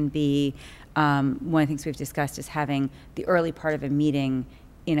actually even be, one of the things we've discussed is having the early part of a meeting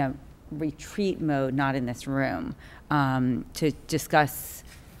in a retreat mode, not in this room, to discuss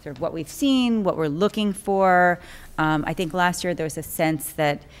sort of what we've seen, what we're looking for. I think last year there was a sense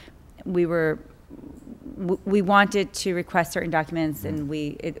that we wanted to request certain documents, and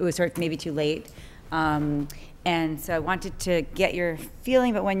it was sort of maybe too late. And so I wanted to get your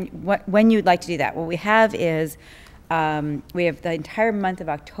feeling about when you'd like to do that. What we have is we have the entire month of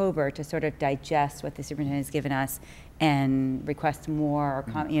October to sort of digest what the superintendent has given us and request more,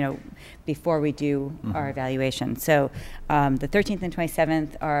 or before we do our evaluation. So the 13th and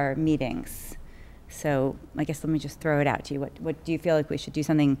 27th are meetings. So I guess let me just throw it out to you. What do you feel like we should do?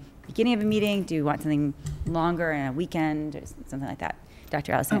 Something beginning of a meeting? Do you want something longer in a weekend or something like that?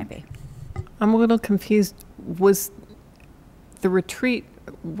 Dr. Allison-Ampe. I'm a little confused. Was the retreat,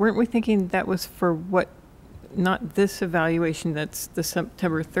 weren't we thinking that was for what, not this evaluation that's the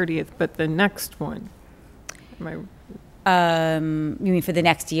September 30th, but the next one? You mean for the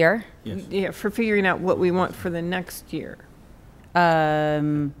next year? Yes. Yeah, for figuring out what we want for the next year.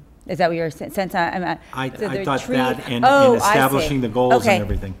 Is that what your sense on? I so the thought retreat- that and I establishing see. the goals Okay. and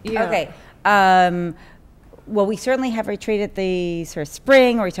everything. Yeah. Okay. Well, we certainly have retreated the sort of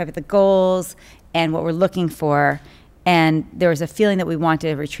spring, where we talk about the goals and what we're looking for. And there was a feeling that we wanted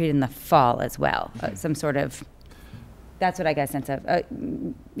to retreat in the fall as well. Some sort of, that's what I got a sense of.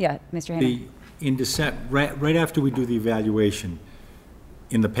 Yeah, Mr. Hanna. In December, right after we do the evaluation,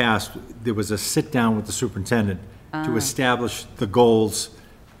 in the past, there was a sit-down with the superintendent to establish the goals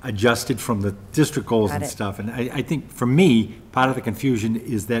adjusted from the district goals Got and it. stuff. And I think, for me, part of the confusion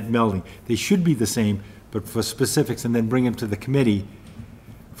is that melding. They should be the same, but for specifics, and then bring them to the committee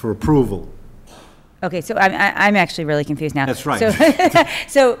for approval. Okay, so I'm actually really confused now. That's right.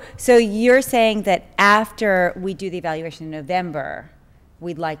 So you're saying that after we do the evaluation in November,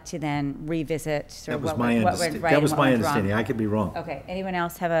 we'd like to then revisit sort That of was what my went right understanding. and That was what my went wrong. understanding. I could be wrong. Okay, anyone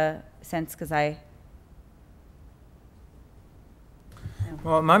else have a sense? Because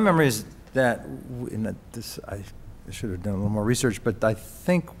Well, my memory is that, I should have done a little more research, but I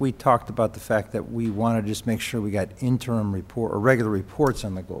think we talked about the fact that we wanted to just make sure we got interim report, or regular reports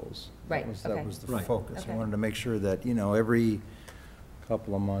on the goals. Right, That okay. was the Right. focus. We Okay. wanted to make sure that, every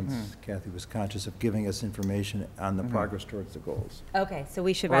couple of months, Kathy was conscious of giving us information on the progress towards the goals. Okay, so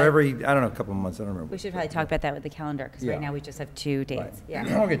we should Or every, I don't know, a couple of months, I don't remember. we should probably talk about that with the calendar, because Yeah. right now we just have 2 dates. Right.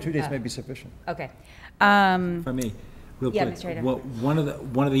 Yeah. Okay, 2 days may be sufficient. Okay. If I may, real Yeah, quick. Mr. Hayden. Well,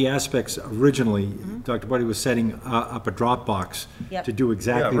 one of the aspects originally, Dr. Buddy was setting up a Dropbox Yep. to do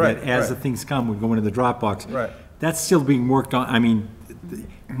exactly Yeah, right, that. As the right. things come, we go into the Dropbox. Right. That's still being worked on. I mean,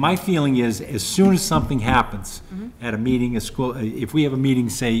 my feeling is, as soon as something happens at a meeting, a school, if we have a meeting,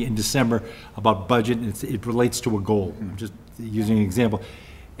 say, in December about budget, and it relates to a goal, I'm just using an example.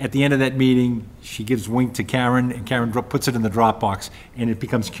 At the end of that meeting, she gives wink to Karen, and Karen puts it in the Dropbox, and it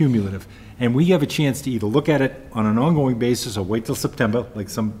becomes cumulative. And we have a chance to either look at it on an ongoing basis or wait till September, like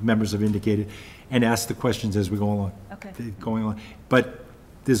some members have indicated, and ask the questions as we go along. Okay. Going along. But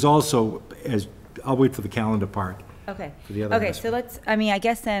there's also, I'll wait for the calendar part. Okay. For the other Okay, aspect. so let's, I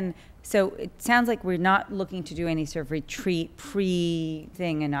guess then, so it sounds like we're not looking to do any sort of retreat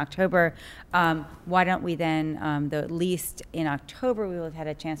pre-thing in October. Why don't we then, though at least in October, we will have had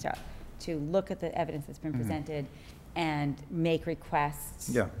a chance to look at the evidence that's been presented and make requests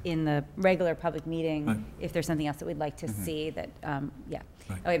Yeah. in the regular public meeting Right. if there's something else that we'd like to see that, yeah.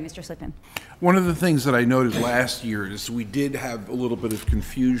 Right. Okay, Mr. Slickman. One of the things that I noted last year is we did have a little bit of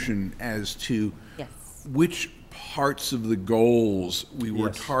confusion as to Yes. which parts of the goals we were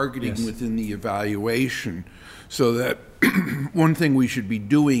Yes, targeting yes. within the evaluation. So that one thing we should be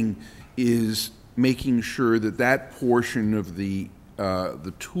doing is making sure that that portion of the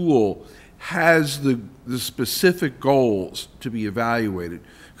tool has the specific goals to be evaluated.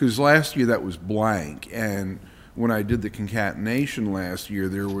 Because last year that was blank, and when I did the concatenation last year,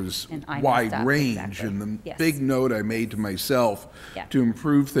 there was And I messed wide up, range. exactly. And the Yes. big note I made to myself Yeah. to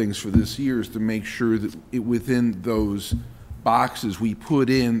improve things for this year is to make sure that within those boxes, we put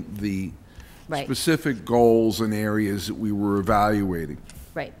in the Right. specific goals and areas that we were evaluating.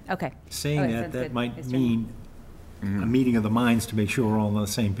 Right, okay. Saying Okay, that, sounds that good. might Mr. mean a meeting of the minds to make sure we're all on the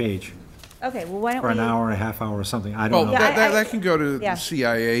same page Okay, well, why don't we? for an hour and a half hour or something. I Well, don't know. that can go to yeah. the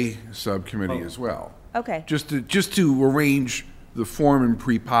CIA subcommittee as well. Okay. Just to arrange the form and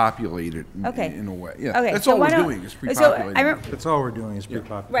pre-populate it Okay. in a way. Yeah, Okay, that's so all why we're don't- doing is so pre-populating. I remember- That's all we're doing is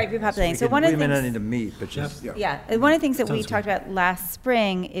pre-populating. Right, pre-populating. So we one of the may not things- need to meet, but just, Yeah, and one of the things that we Sounds talked good. about last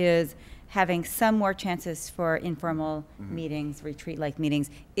spring is having some more chances for informal meetings, retreat-like meetings,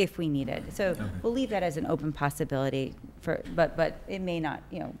 if we needed. So we'll leave that as an open possibility for, but it may not,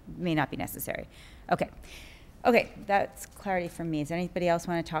 may not be necessary. Okay. Okay, that's clarity from me. Does anybody else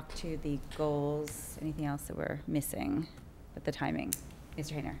want to talk to the goals? Anything else that we're missing with the timing?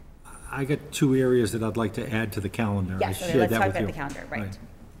 Mr. Hayner? I got 2 areas that I'd like to add to the calendar. I Yes, okay, shared let's that talk with about you. the calendar, right.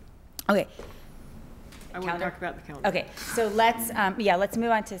 Okay, I want to Calendar? talk about the calendar. okay, so let's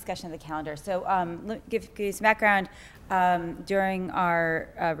move on to discussion of the calendar. So give you some background. During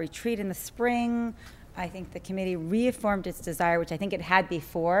our retreat in the spring, I think the committee reaffirmed its desire, which I think it had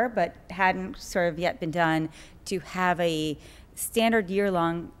before, but hadn't sort of yet been done, to have a standard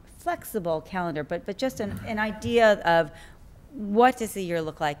year-long flexible calendar, but just an idea of what does the year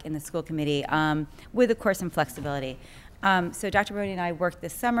look like in the school committee, with, of course, some flexibility. So Dr. Brody and I worked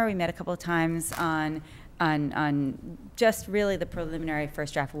this summer. We met a couple of times on just really the preliminary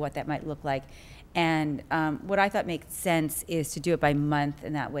first draft of what that might look like. And what I thought made sense is to do it by month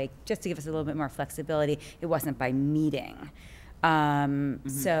in that way, just to give us a little bit more flexibility. It wasn't by meeting.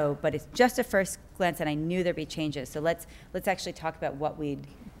 So, but it's just a first glance, and I knew there'd be changes. So let's actually talk about what we'd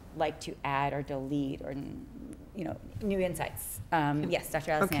like to add or delete, or new insights. Yes,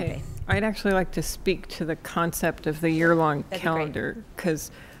 Dr. Alexander. Okay, I'd actually like to speak to the concept of the year-long That'd be great. calendar, because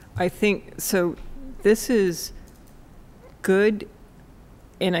I think, so this is good,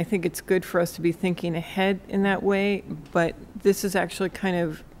 and I think it's good for us to be thinking ahead in that way, but this is actually kind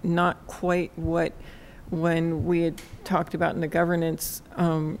of not quite what, when we had talked about in the governance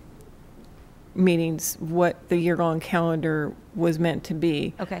meetings, what the year-long calendar was meant to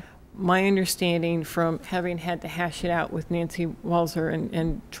be. Okay. My understanding from having had to hash it out with Nancy Walzer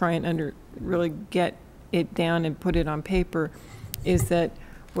and try and really get it down and put it on paper is that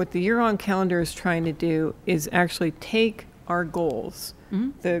what the year-long calendar is trying to do is actually take our goals,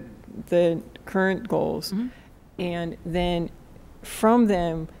 the current goals, and then from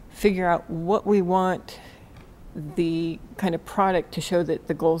them figure out what we want the kind of product to show that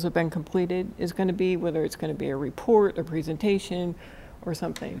the goals have been completed is going to be, whether it's going to be a report, a presentation, or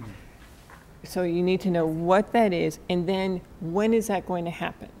something. So you need to know what that is, and then when is that going to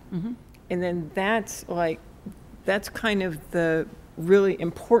happen? And then that's kind of the really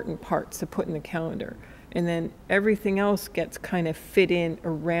important parts to put in the calendar. And then everything else gets kind of fit in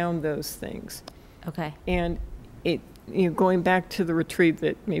around those things. Okay. And it, going back to the retreat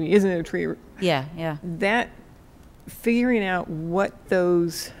that maybe isn't a retreat, Yeah. that figuring out what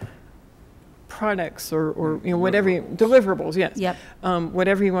those products or whatever, deliverables, yes. Yep.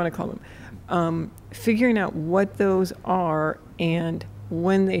 Whatever you want to call them. Figuring out what those are and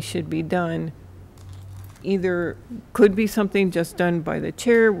when they should be done either could be something just done by the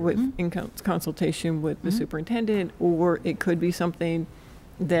chair in consultation with the superintendent, or it could be something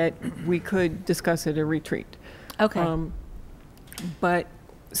that we could discuss at a retreat. Okay. But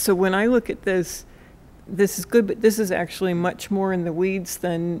so when I look at this is good, but this is actually much more in the weeds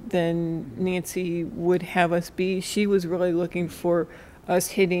than Nancy would have us be. She was really looking for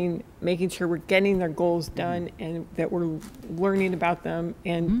us making sure we're getting their goals done and that we're learning about them,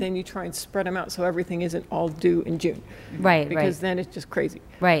 and then you try and spread them out so everything isn't all due in June. Right, because then it's just crazy.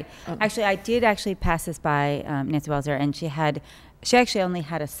 Right. Actually, I did pass this by Nancy Welser, and she had she actually only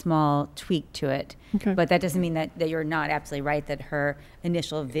had a small tweak to it. Okay. But that doesn't mean that you're not absolutely right, that her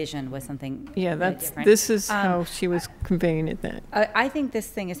initial vision was something Yeah, really that's, different. this is how she was conveying it then. I think this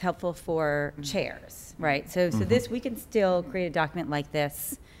thing is helpful for chairs, right? So this, we can still create a document like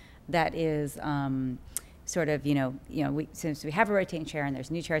this that is sort of, since we have a rotating chair and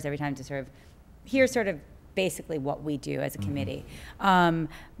there's new chairs every time to sort of, here's sort of basically what we do as a committee.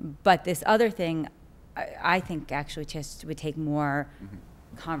 But this other thing, I think actually just would take more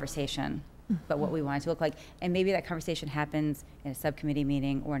conversation about what we want it to look like. And maybe that conversation happens in a subcommittee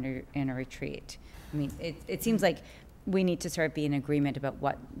meeting or in a retreat. I mean, it seems like we need to sort of be in agreement about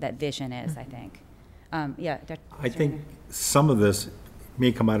what that vision is, I think. Yeah, Dr. I think some of this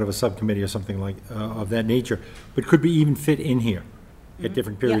may come out of a subcommittee or something like, of that nature, but could be even fit in here at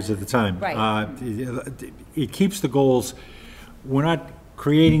different periods of the time. Right. It keeps the goals, we're not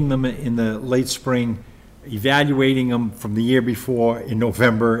creating them in the late spring, evaluating them from the year before in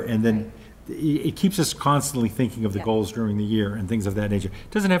November, and then it keeps us constantly thinking of the goals during the year and things of that nature.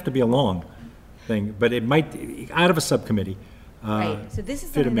 It doesn't have to be a long thing, but it might, out of a subcommittee. Right, so this is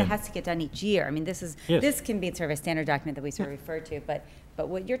fit 'em something that in. has to get done each year. I mean, Yes. this can be sort of a standard document that we sort of refer to, but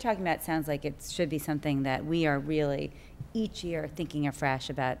what you're talking about sounds like it should be something that we are really each year thinking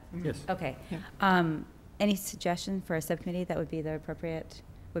afresh about. Yes. Okay. Any suggestion for a subcommittee that would be the appropriate,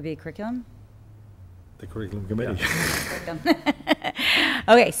 would be curriculum? The curriculum committee.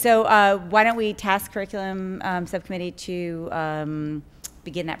 Okay, so why don't we task curriculum subcommittee to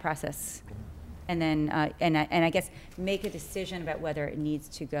begin that process? And then, and I guess make a decision about whether it needs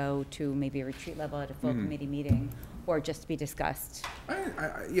to go to maybe a retreat level at a full committee meeting, or just be discussed.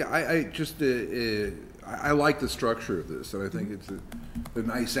 I like the structure of this, and I think it's a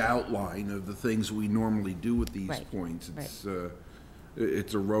nice outline of the things we normally do with these points.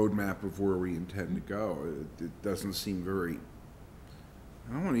 It's a roadmap of where we intend to go. It doesn't seem very,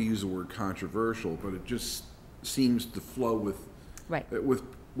 I don't want to use the word controversial, but it just seems to flow with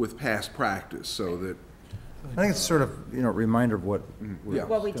past practice, so that. I think it's sort of, reminder of what we're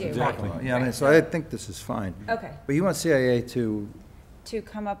What we do. Exactly. Right. Yeah, I mean, so I think this is fine. Okay. But you want CIA to,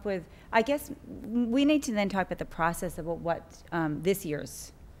 Come up with, I guess, we need to then talk about the process of what this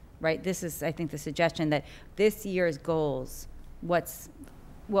year's, right? This is, I think, the suggestion that this year's goals, what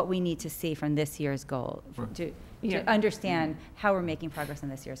we need to see from this year's goal, to understand how we're making progress on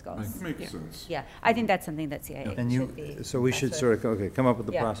this year's goals. Makes sense. Yeah, I think that's something that CIA and should be. so we should sort of, come up with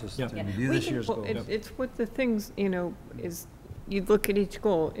the Yeah. process to Yeah. review We this can- year's Well, goals. it's what the things, is, you look at each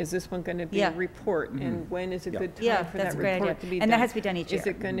goal, is this one going to be a Yeah. report? And when is a good Yeah, time for that's that a great idea. report to be done? And that has to be done each Is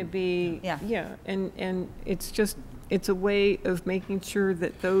year. it going to be? Yeah. And it's just, it's a way of making sure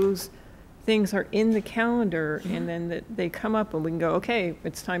that those things are in the calendar, and then that they come up and we can go, okay,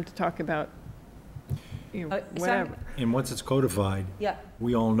 it's time to talk about, So whatever. And once it's codified, Yeah,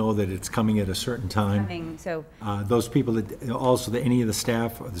 we all know that it's coming at a certain time. coming, so, Those people that, also that any of the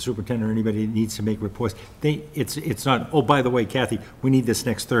staff or the superintendent or anybody that needs to make reports, it's not, oh, by the way, Kathy, we need this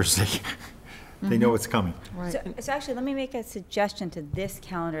next Thursday. They know it's coming. so actually, let me make a suggestion to this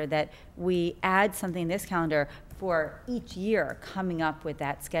calendar, that we add something in this calendar for each year coming up with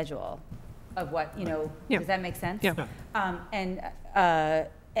that schedule of what, Yeah. does that make sense? Yeah.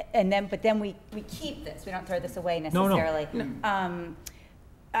 But then we keep this, we don't throw this away No, no. necessarily.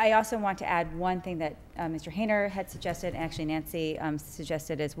 I also want to add one thing that Mr. Hayner had suggested, and actually Nancy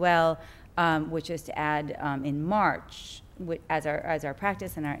suggested as well, which is to add in March, as our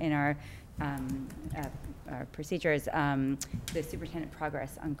practice and in our procedures, the superintendent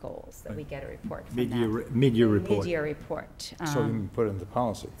progress on goals, that we get a report from that. Mid-year report. Mid-year report. So we can put it into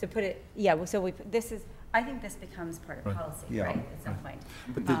policy. To put it, so I think this becomes part of policy, Yeah. right, at some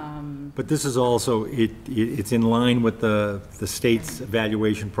point. But this is also, it's in line with the state's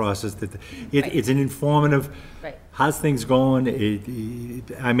evaluation process, that it's an informative, Right. how's things going,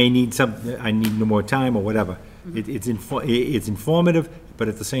 I may need I need no more time or whatever. It's informative, but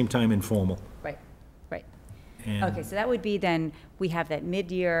at the same time informal. Right, right. And- Okay, so that would be then, we have that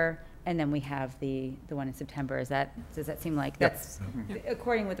mid-year, and then we have the one in September. Does that seem like, that's,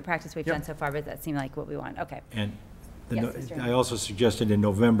 according with the practice we've done so far, but does that seem like what we want? Okay. And Yes, Mr. I also suggested in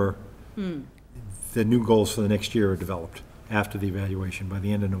November, the new goals for the next year are developed after the evaluation, by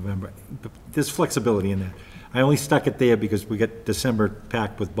the end of November. But there's flexibility in that. I only stuck it there because we got December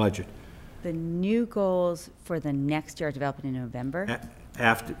packed with budget. The new goals for the next year are developed in November?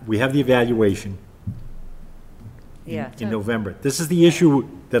 After, we have the evaluation Yeah. in November. This is the issue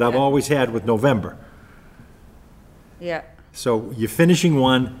that I've always had with November. Yeah, So you're finishing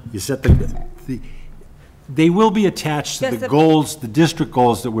one, you set They will be attached to Just the the- goals, the district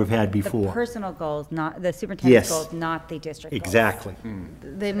goals that we've had The before. personal goals, not, the superintendent's Yes. goals, not the district goals. Exactly.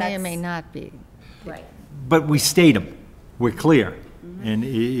 They may or may not be. Right. But we state them, we're clear. And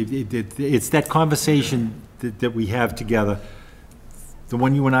it's that conversation that we have together, the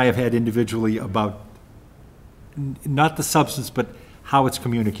one you and I have had individually about not the substance, but how it's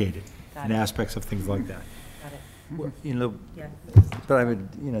communicated and aspects of things like that. Got it. Well, you know, Yeah. but I would,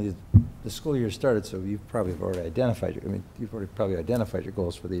 you know, the school year started, so you've probably already identified your, I mean, you've already probably identified your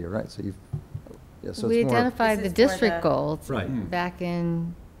goals for the year, right? So you've, yeah, so We it's more, identified the This is for district the- goals Right. back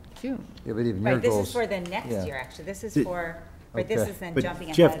in June. yeah, but even your Right, this goals. is for the next yeah. year, actually. This is The- for, right, this Okay. is then But jumping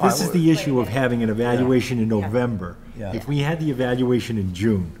ahead. Jeff, this is the issue of Right. having an evaluation in November. Yeah. If we had the evaluation in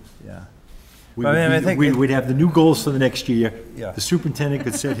June, Yeah. we I mean, I would think be- it- we'd have the new goals for the next year. Yeah. The superintendent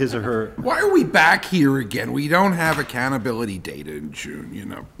could set his or her. Why are we back here again? We don't have accountability data in June, you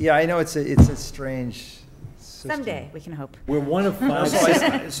know. Yeah, I know it's a strange system. Someday, we can hope. We're one of five.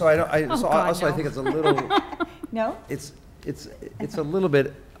 So I don't, so God, also I no. think it's a little, No? it's a little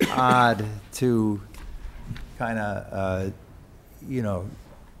bit odd to kind of, you know,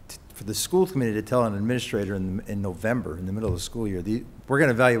 for the school committee to tell an administrator in November, in the middle of the school year, we're going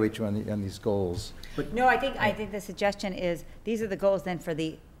to evaluate you on these goals. No, I think the suggestion is, these are the goals then for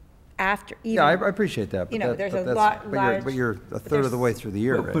the after, even. Yeah, I appreciate that. but You know, that- there's but a that's- lot- large- But you're a but third of the there's- way through the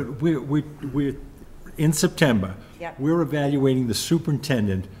year, right? But we're, in September, Yep. we're evaluating the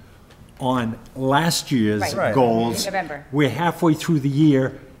superintendent on last year's Right. Right. goals. In November. We're halfway through the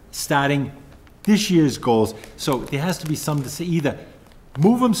year, starting this year's goals. So there has to be some to say, either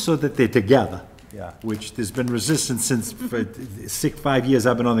move them so that they're together. Yeah. Which there's been resistance since for 5 years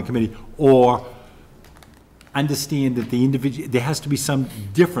I've been on the committee, or understand that the individual, there has to be some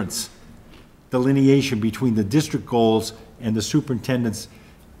difference, delineation between the district goals and the superintendent's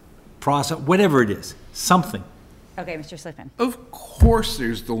process, whatever it is, something. Okay, Mr. Slickman. Of course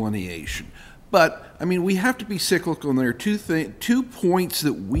there's delineation. But, I mean, we have to be cyclical, and there are two points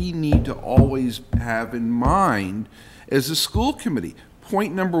that we need to always have in mind as a school committee.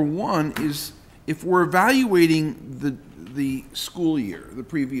 Point number one is, if we're evaluating the school year, the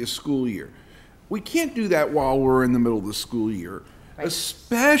previous school year, we can't do that while we're in the middle of the school year,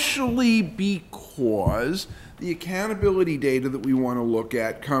 especially because the accountability data that we want to look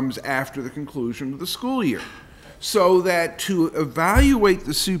at comes after the conclusion of the school year. So that to evaluate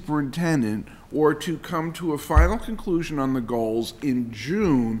the superintendent or to come to a final conclusion on the goals in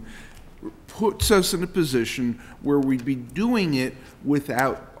June puts us in a position where we'd be doing it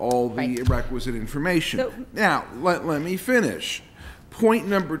without all the requisite information. So- Now, let me finish. Point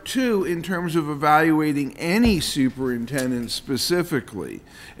number two, in terms of evaluating any superintendent specifically,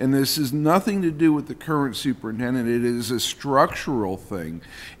 and this has nothing to do with the current superintendent, it is a structural thing,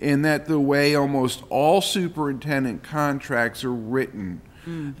 in that the way almost all superintendent contracts are written,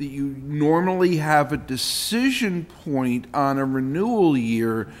 that you normally have a decision point on a renewal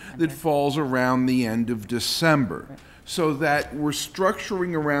year that falls around the end of December. So that we're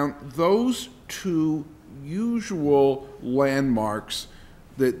structuring around those two usual landmarks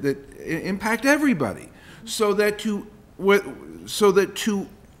that impact everybody, so that to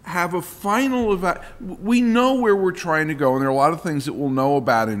have a final we know where we're trying to go, and there are a lot of things that we'll know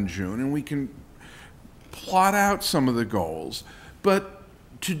about in June, and we can plot out some of the goals, but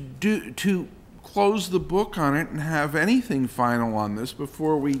to close the book on it and have anything final on this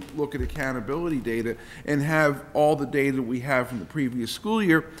before we look at accountability data and have all the data we have from the previous school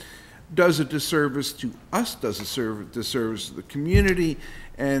year does a disservice to us, does a disservice to the community,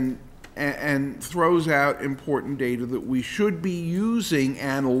 and throws out important data that we should be using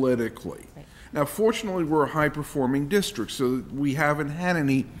analytically. Right. Now, fortunately, we're a high-performing district, so we haven't had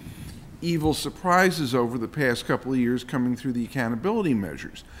any evil surprises over the past couple of years coming through the accountability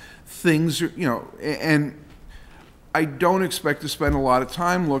measures. Things are, you know, and I don't expect to spend a lot of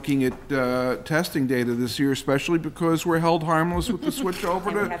time looking at testing data this year, especially because we're held harmless with the switch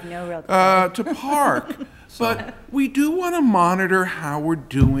over to Park. But we do want to monitor how we're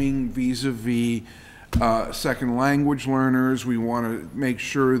doing vis-a-vis second language learners. We want to make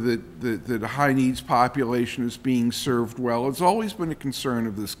sure that the high needs population is being served well. It's always been a concern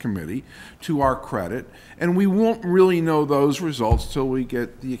of this committee, to our credit, and we won't really know those results till we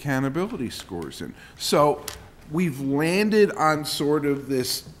get the accountability scores in. So we've landed on sort of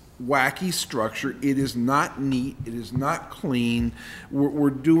this wacky structure. It is not neat. It is not clean. We're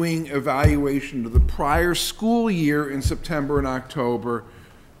doing evaluation of the prior school year in September and October,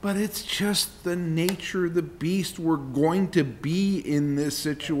 but it's just the nature of the beast. We're going to be in this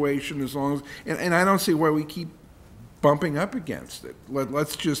situation as long as, and I don't see why we keep bumping up against it.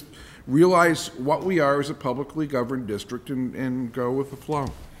 Let's just realize what we are as a publicly governed district and go with the flow.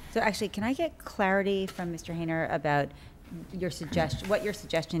 So actually, can I get clarity from Mr. Hayner about your suggestion, what your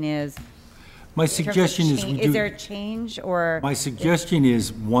suggestion is? My suggestion is we do... Is there a change, or? My suggestion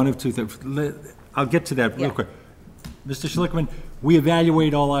is one of two things. I'll get to that real quick. Mr. Schlickman, we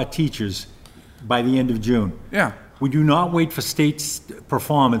evaluate all our teachers by the end of June. Yeah. We do not wait for state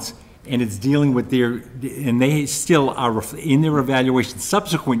performance, and it's dealing with their, and they still are, in their evaluation,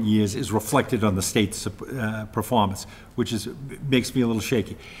 subsequent years is reflected on the state's performance, which makes me a little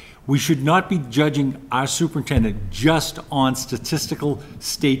shaky. We should not be judging our superintendent just on statistical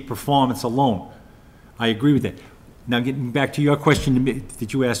state performance alone. I agree with that. Now, getting back to your question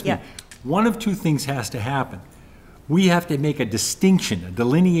that you asked me, one of two things has to happen. We have to make a distinction, a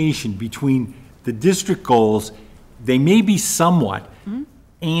delineation between the district goals, they may be somewhat,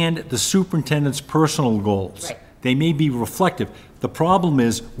 and the superintendent's personal goals. Right. They may be reflective. The problem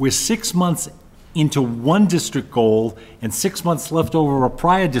is we're 6 months into one district goal and 6 months left over a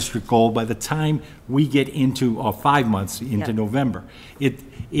prior district goal by the time we get into, or 5 months into November.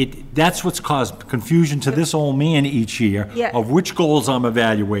 That's what's caused confusion to this old man each year of which goals I'm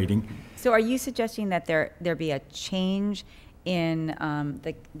evaluating. So are you suggesting that there be a change in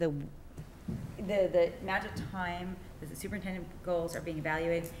the amount of time that the superintendent goals are being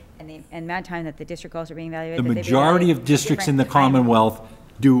evaluated and the amount of time that the district goals are being evaluated? The majority of districts in the Commonwealth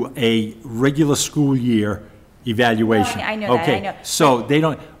do a regular school year evaluation. No, I know that, I know. So they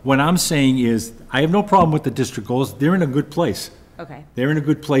don't, what I'm saying is, I have no problem with the district goals. They're in a good place. Okay. They're in a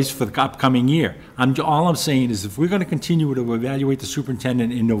good place for the upcoming year. All I'm saying is if we're going to continue to evaluate the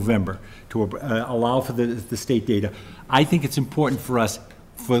superintendent in November to allow for the state data, I think it's important for us,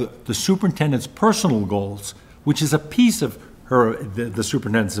 for the superintendent's personal goals, which is a piece of the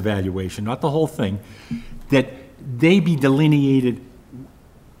superintendent's evaluation, not the whole thing, that they be delineated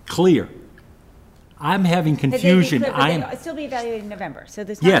clear. I'm having confusion. They'll still be evaluated in November. So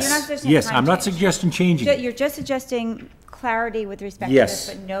there's you're not suggesting a time I'm not change. suggesting changing it. You're just suggesting clarity with respect to this,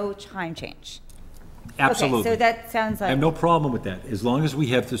 but no time change. Absolutely. Okay, so that sounds like... I have no problem with that, as long as we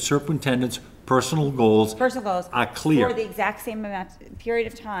have the superintendent's personal goals are clear. For the exact same period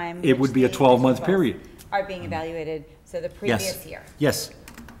of time. It would be a 12-month period. Are being evaluated, so the previous year. Yes.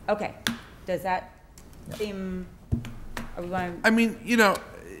 Okay. Does that seem... Are we going to... I mean, you know,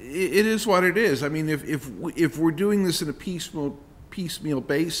 it is what it is. I mean, if we're doing this in a piecemeal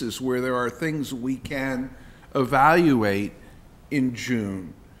basis where there are things we can evaluate in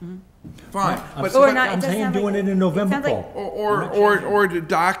June, fine. But or not, I'm saying doing it in November, Paul. Or to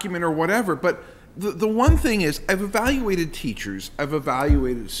document or whatever. But the one thing is, I've evaluated teachers, I've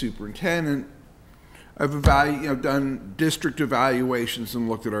evaluated superintendent, I've done district evaluations and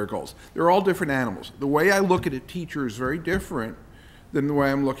looked at our goals. They're all different animals. The way I look at a teacher is very different than the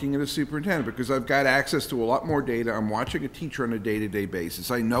way I'm looking at a superintendent, because I've got access to a lot more data. I'm watching a teacher on a day-to-day basis.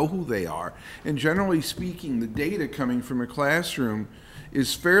 I know who they are. And generally speaking, the data coming from a classroom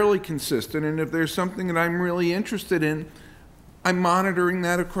is fairly consistent. And if there's something that I'm really interested in, I'm monitoring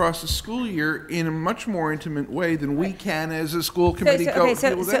that across the school year in a much more intimate way than we can as a school committee deal with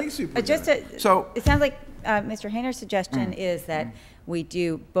any superintendent. It sounds like Mr. Hayner's suggestion is that we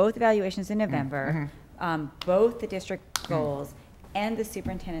do both evaluations in November, both the district goals and the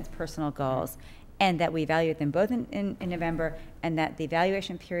superintendent's personal goals, and that we evaluate them both in November, and that the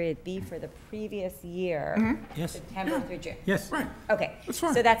evaluation period be for the previous year, September through June. Yes. Right. Okay. That's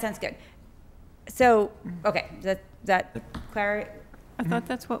fine. So that sounds good. So, okay, that Clara? I thought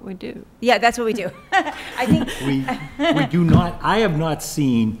that's what we do. Yeah, that's what we do. I think we do not, I have not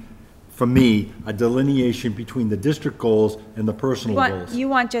seen, for me, a delineation between the district goals and the personal goals. You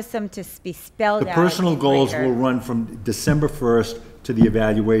want just them to be spelled out. The personal goals later. will run from December 1st to the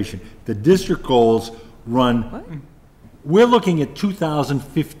evaluation. The district goals run, we're looking at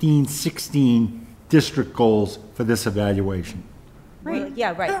 2015-16 district goals for this evaluation. Right. Well,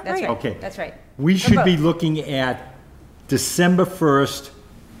 yeah, right, that's right. Okay. That's right. We should be looking at December 1st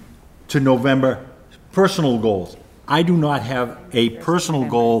to November personal goals. I do not have a personal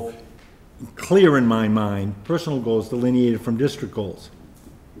goal clear in my mind, personal goals delineated from district goals.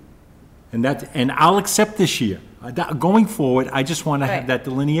 And I'll accept this year. Going forward, I just want to have that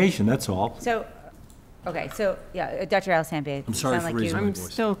delineation, that's all. So, okay, so, yeah, Dr. Alessandri. I'm sorry for raising my I'm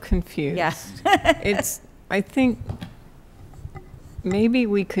voice. still confused. Yeah. I think maybe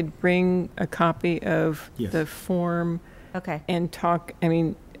we could bring a copy of the form and talk,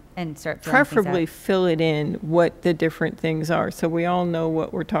 and start preferably fill it in what the different things are, so we all know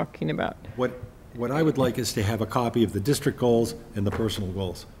what we're talking about. What I would like is to have a copy of the district goals and the personal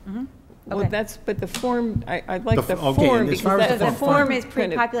goals. Well, Okay. but the form, I'd like the okay, form, and as because far as that's the The the form- form is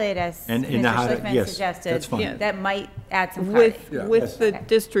kind of- pre-populated as And Mr. how to- Schlickman yes, suggested. that's fine. Yeah. That might add some clarity. With the Okay.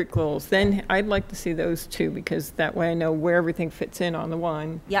 district goals, then I'd like to see those two, because that way I know where everything fits in on the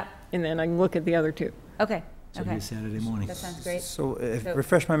one. Yep, And then I can look at the other two. okay, So okay. be Saturday morning. That sounds great. So, So-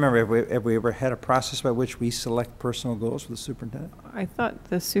 refresh my memory, have we ever had a process by which we select personal goals for the superintendent? I thought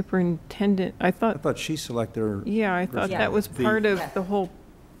the superintendent, I I thought, thought she selected her. yeah, I thought Yeah. that was The- part of Yeah. the whole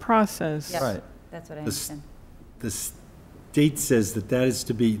process. Yep. Right. That's what I The s- understand. The state says that that is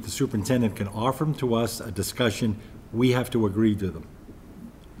to be, the superintendent can offer them to us, a discussion, we have to agree to them.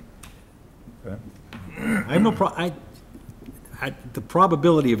 Okay. I have no the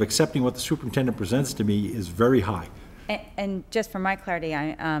probability of accepting what the superintendent presents to me is very high. And just for my clarity,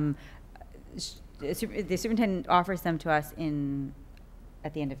 the superintendent offers them to us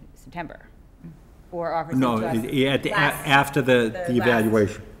at the end of September? Or offers them No, to us after the last-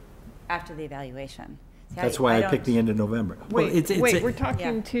 evaluation. after the evaluation? See, That's why I picked the don't- end of November. Well, Wait, it's wait, a- we're Yeah.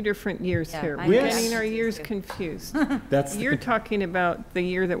 talking two different years Yeah, here. I We're know. getting our Yes. years confused. That's the You're talking about the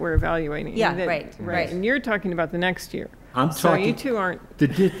year that we're evaluating. Yeah, that- right. And you're talking about the next year. I'm So you talking, two aren't,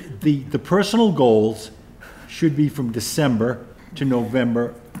 the personal goals should be from December to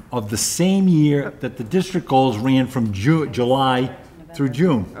November of the same year that the district goals ran from July through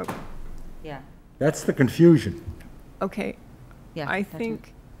June. Yeah, That's the confusion. okay. yeah. I that's right.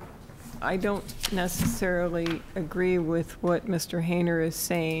 think, I don't necessarily agree with what Mr. Hayner is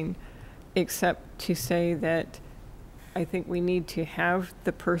saying, except to say that I think we need to have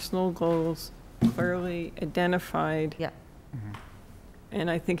the personal goals clearly identified. Yeah, And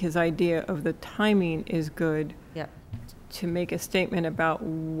I think his idea of the timing is good, yeah. to make a statement about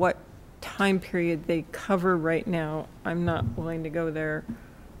what time period they cover right now. I'm not willing to go there.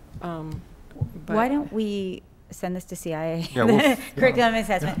 But Why don't we send this to CIA, Yeah, we'll- curriculum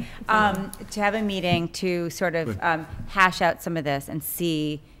assessment, to have a meeting to sort of hash out some of this and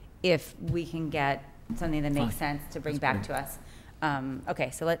see if we can get something that makes sense to bring back to us. Okay,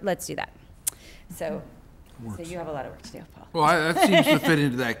 so let's do that. So you have a lot of work to do, Paul. Well, that seems to fit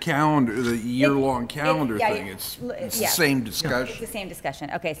into that calendar, the year-long calendar yeah, thing. It's yeah. the same It's the discussion. same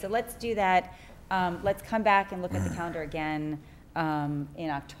discussion. Okay, so let's do that. Let's come back and look at the calendar again in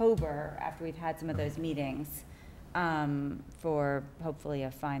October after we've had some of those meetings for hopefully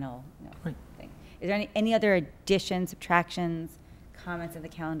a final thing. Is there any other additions, subtractions, comments in the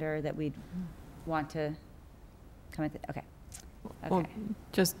calendar that we'd want to comment? Okay. Well, Okay.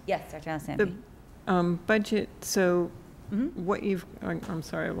 just Yes, Dr. the Alessandri. budget, so Mhm. what I'm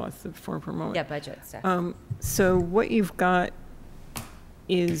sorry, I lost the form for a moment. Yeah, budget stuff. So what you've got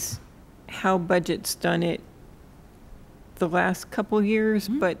is how budget's done it the last couple years,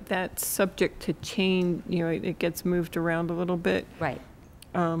 but that's subject to change, it gets moved around a little bit. Right.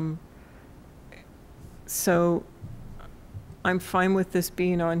 So I'm fine with this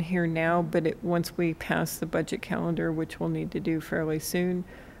being on here now, but once we pass the budget calendar, which we'll need to do fairly soon,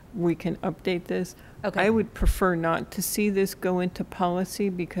 we can update this. Okay. I would prefer not to see this go into policy,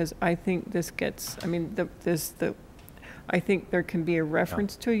 because I think this gets, I think there can be a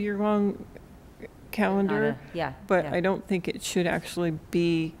reference to a year-long calendar, Yeah. but yeah. I don't think it should actually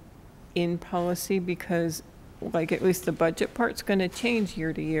be in policy, because at least the budget part's going to change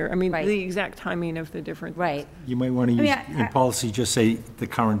year to year. I mean, Right. the exact timing of the different. Right. You might want to I use, mean, in policy, just say the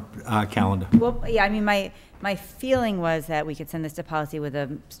current calendar. Well, yeah, I mean, my feeling was that we could send this to policy with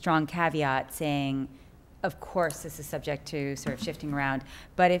a strong caveat saying, of course, this is subject to sort of shifting around.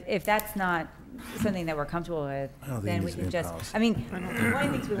 But if that's not something that we're comfortable with, I don't think then it we needs to can be in just, policy. I mean, one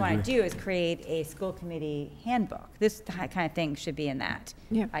of the things we want to do is create a school committee handbook. This kind of thing should be in that,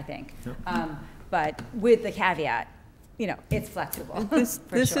 Yeah. I think. But with the caveat, it's flexible. This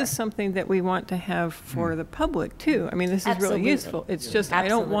for sure. is something that we want to have for the public too. I mean, this is Absolutely. really useful. It's just, I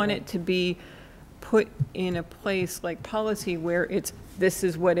don't want Absolutely. it to be put in a place like policy where this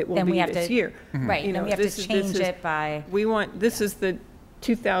is what it will Then we be have this to- year. Right, You then know, we have to this is- change it by, this is the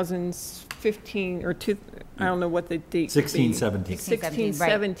 2015 or I don't know what the date would 16, be. 17. 16, right.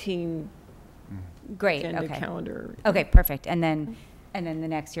 17 great, agenda okay. calendar. Okay, perfect. And then the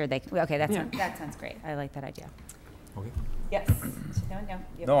next year okay, Yeah. that sounds great. I like that idea. Okay. Yes.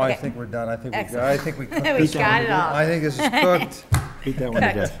 No, I Okay. think we're done. I think Excellent. we We got it all. I think this is cooked. Beat that one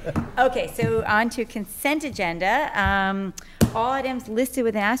to death. Okay, so on to consent agenda. All items listed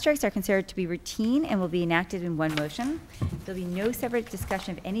with an asterisk are considered to be routine and will be enacted in one motion. There'll be no separate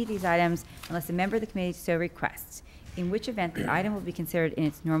discussion of any of these items unless a member of the committee so requests, in which event the item will be considered in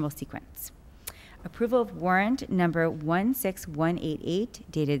its normal sequence. Approval of warrant number 16188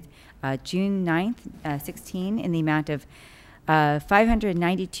 dated June 9th, 16 in the amount of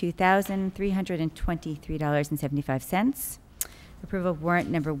 $592,323.75. Approval of warrant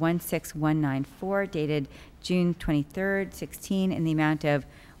number 16194 dated June 23rd, 16 in the amount of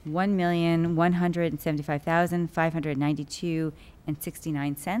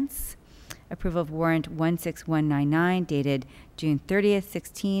 $1,175,592.69. Approval of warrant 16199 dated June 30th,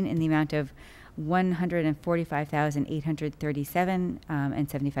 16 in the amount of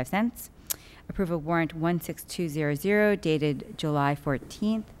 $145,837.75. Approval of warrant 16200 dated July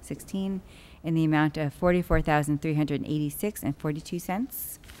 14th, 16 in the amount of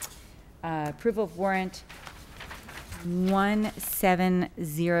 $44,386.42. Approval of warrant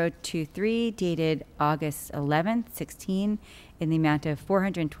 17023 dated August 11th, 16 in the amount of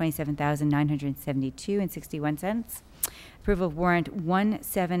 $427,972.61. Approval of warrant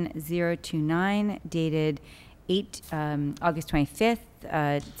 17029 dated August 25th,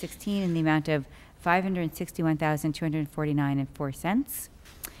 16 in the amount of $561,249.04.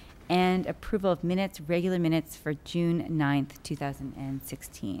 And approval of minutes, regular minutes for June 9th,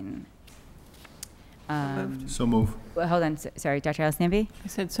 2016. So move. Well, hold on, sorry, Dr. Allison Ampe? I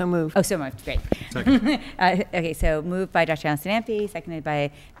said so moved. Oh, so moved, great. Second. Okay, so moved by Dr. Allison Ampe, seconded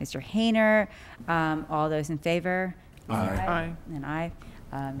by Mr. Hayner. All those in favor? Aye. Aye. And aye.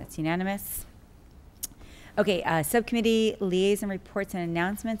 That's unanimous. Okay, subcommittee liaison reports and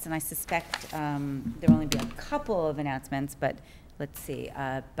announcements, and I suspect there will only be a couple of announcements, but let's see,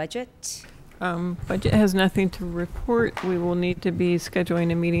 budget. Budget has nothing to report. We will need to be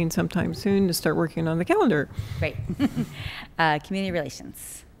scheduling a meeting sometime soon to start working on the calendar. Great. Community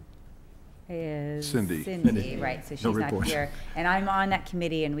relations. Is Cindy. Right, so she's No not report. here. And I'm on that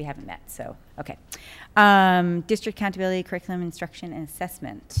committee and we haven't met, so, okay. District accountability, curriculum, instruction, and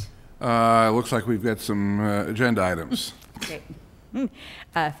assessment. Looks like we've got some agenda items. Great.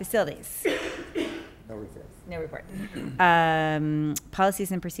 Facilities. No report.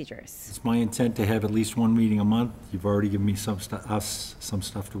 Policies and procedures. It's my intent to have at least one meeting a month. You've already given me some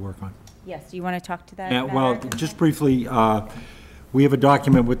stuff to work on. Yes, do you want to talk to that? Yeah, well, matter? just briefly, we have a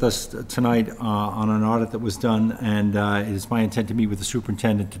document with us tonight on an audit that was done, and it is my intent to meet with the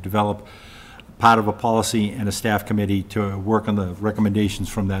superintendent to develop part of a policy and a staff committee to work on the recommendations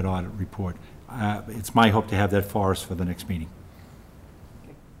from that audit report. It's my hope to have that for us for the next meeting.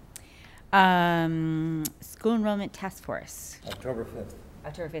 School enrollment task force. October 5th.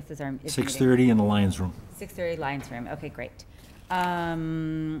 October 5th is our. 6:30 in the Lions Room. 6:30 Lions Room. Okay, great.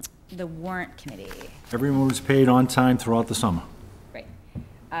 The warrant committee. Everyone was paid on time throughout the summer. Great.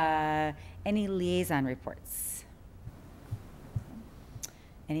 Any liaison reports?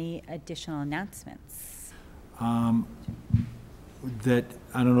 Any additional announcements? That,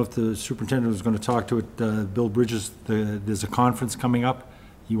 I don't know if the superintendent was going to talk to it, Bill Bridges, there's a conference coming up.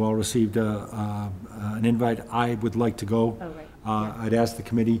 You all received an invite. I would like to go. Oh, right. I'd ask the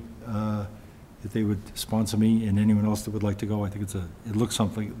committee if they would sponsor me and anyone else that would like to go. I think it looks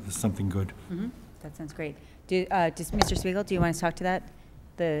something good. Mm-hmm. That sounds great. Does Mr. Spiegel, do you want to talk to that,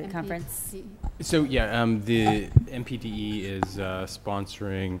 the conference? So yeah, the MPDE is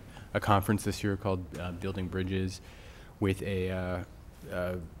sponsoring a conference this year called Building Bridges, with the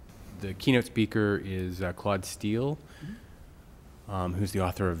keynote speaker is Claude Steele, who's the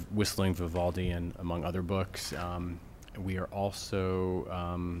author of Whistling Vivaldi and among other books. We are also,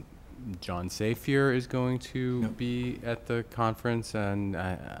 John Safier is going to be at the conference and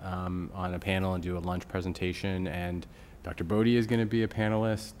on a panel and do a lunch presentation, and Dr. Bodie is going to be a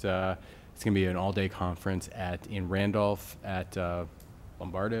panelist. It's going to be an all-day conference in Randolph at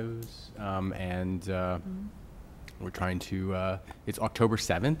Lombardo's, and we're trying to, it's October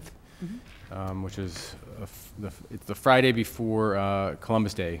 7th, which is it's the Friday before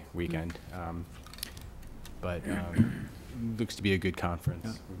Columbus Day weekend, but looks to be a good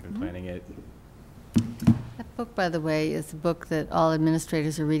conference. We've been planning it. That book, by the way, is a book that all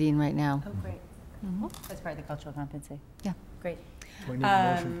administrators are reading right now. Oh, great. That's part of the cultural competency. Yeah. Great. Do I need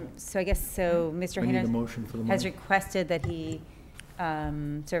a motion? So I guess, Mr. Do I need a Hayner motion for the has month? requested that he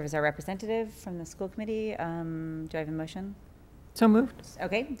serve as our representative from the school committee. Do I have a motion? So moved.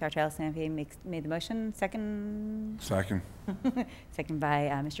 Okay, Dr. Allison Ampe made the motion. Second? Second. Second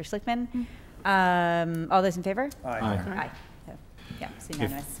by Mr. Schlickman. All those in favor? Aye. Aye. So, yeah, it's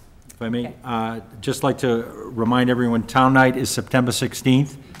unanimous. If I may, Okay. just like to remind everyone, Town Night is September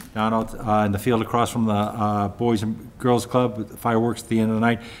 16th, down out in the field across from the Boys and Girls Club, with fireworks at the end of the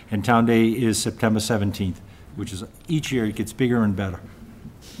night, and Town Day is September 17th, which is, each year it gets bigger and better.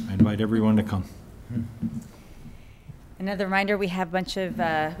 I invite everyone to come. Another reminder, we have a bunch of, we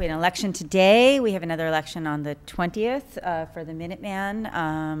had an election today. We have another election on the 20th for the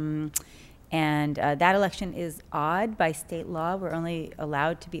Minuteman. And that election is odd by state law. We're only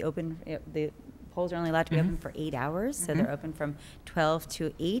allowed to be open, the polls are only allowed to be open for 8 hours, so they're open from 12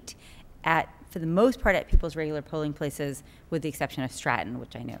 to 8 for the most part at people's regular polling places, with the exception of Stratton,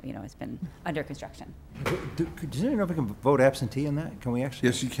 which I know, has been under construction. Does anyone know if we can vote absentee in that? Can we actually?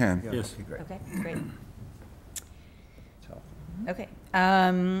 Yes, you can. Yeah, Yes. okay, great. Okay, great. Okay.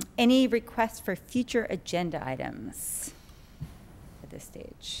 Any requests for future agenda items at this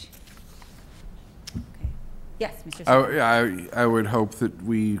stage? Okay. Yes, Mr. Smith. I would hope that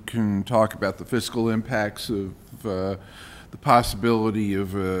we can talk about the fiscal impacts of the possibility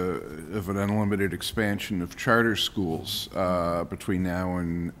of an unlimited expansion of charter schools between now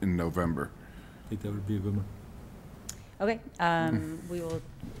and in November. I think that would be a good one. Okay,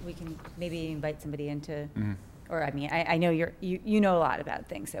 we can maybe invite somebody into, or I mean, I know you know a lot about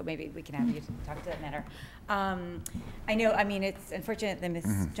things, so maybe we can have you talk to that matter. I know, I mean, it's unfortunate that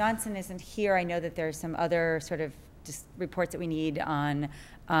Ms. Johnson isn't here. I know that there's some other sort of just reports that we need on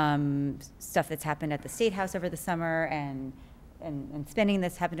stuff that's happened at the State House over the summer and spending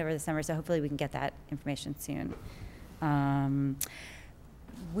that's happened over the summer, so hopefully we can get that information soon.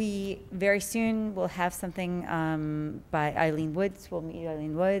 We very soon will have something by Eileen Woods. We'll meet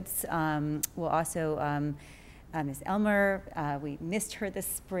Eileen Woods. We'll also, Ms. Elmer, we missed her this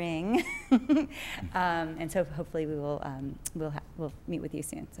spring. And so hopefully we will, we'll meet with you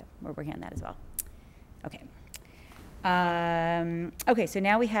soon. So we're working on that as well. Okay. Okay, so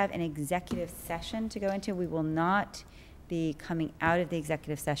now we have an executive session to go into. We will not be coming out of the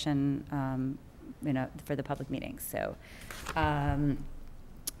executive session, for the public meetings. So,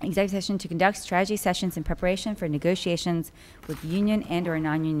 executive session to conduct strategy sessions in preparation for negotiations with union and/or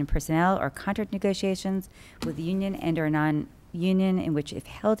non-union personnel, or contract negotiations with union and/or non-union, in which, if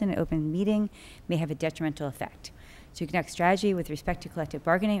held in an open meeting, may have a detrimental effect. To conduct strategy with respect to collective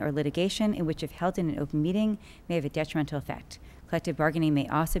bargaining or litigation, in which, if held in an open meeting, may have a detrimental effect. Collective bargaining may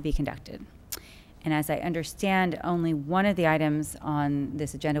also be conducted. And as I understand, only one of the items on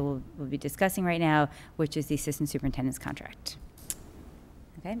this agenda we'll be discussing right now, which is the assistant superintendent's contract.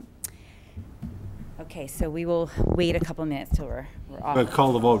 Okay. Okay, so we will wait a couple minutes till we're off.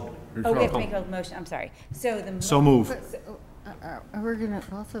 Call the vote. Oh, we have to make a motion. I'm sorry. So move. We're going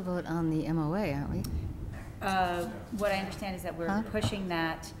to also vote on the MOA, aren't we? What I understand is that we're pushing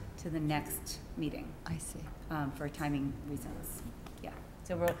that to the next meeting. I see. For timing reasons. Yeah.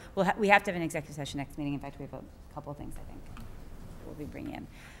 So we have to have an executive session next meeting. In fact, we have a couple of things I think we'll be bringing in.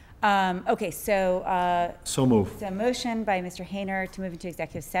 Okay, so. So move. So a motion by Mr. Hayner to move into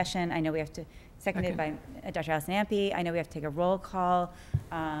executive session. I know we have to, seconded by Dr. Allison Ampe. I know we have to take a roll call.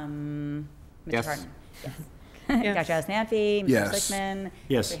 Mr. Yes. Harden. Yes. Yes. Dr. Allison Ampe, Mr. Yes. Schlickman,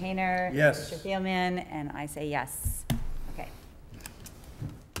 Yes. Mr. Hayner, Yes. Mr. Thielman, and I say yes.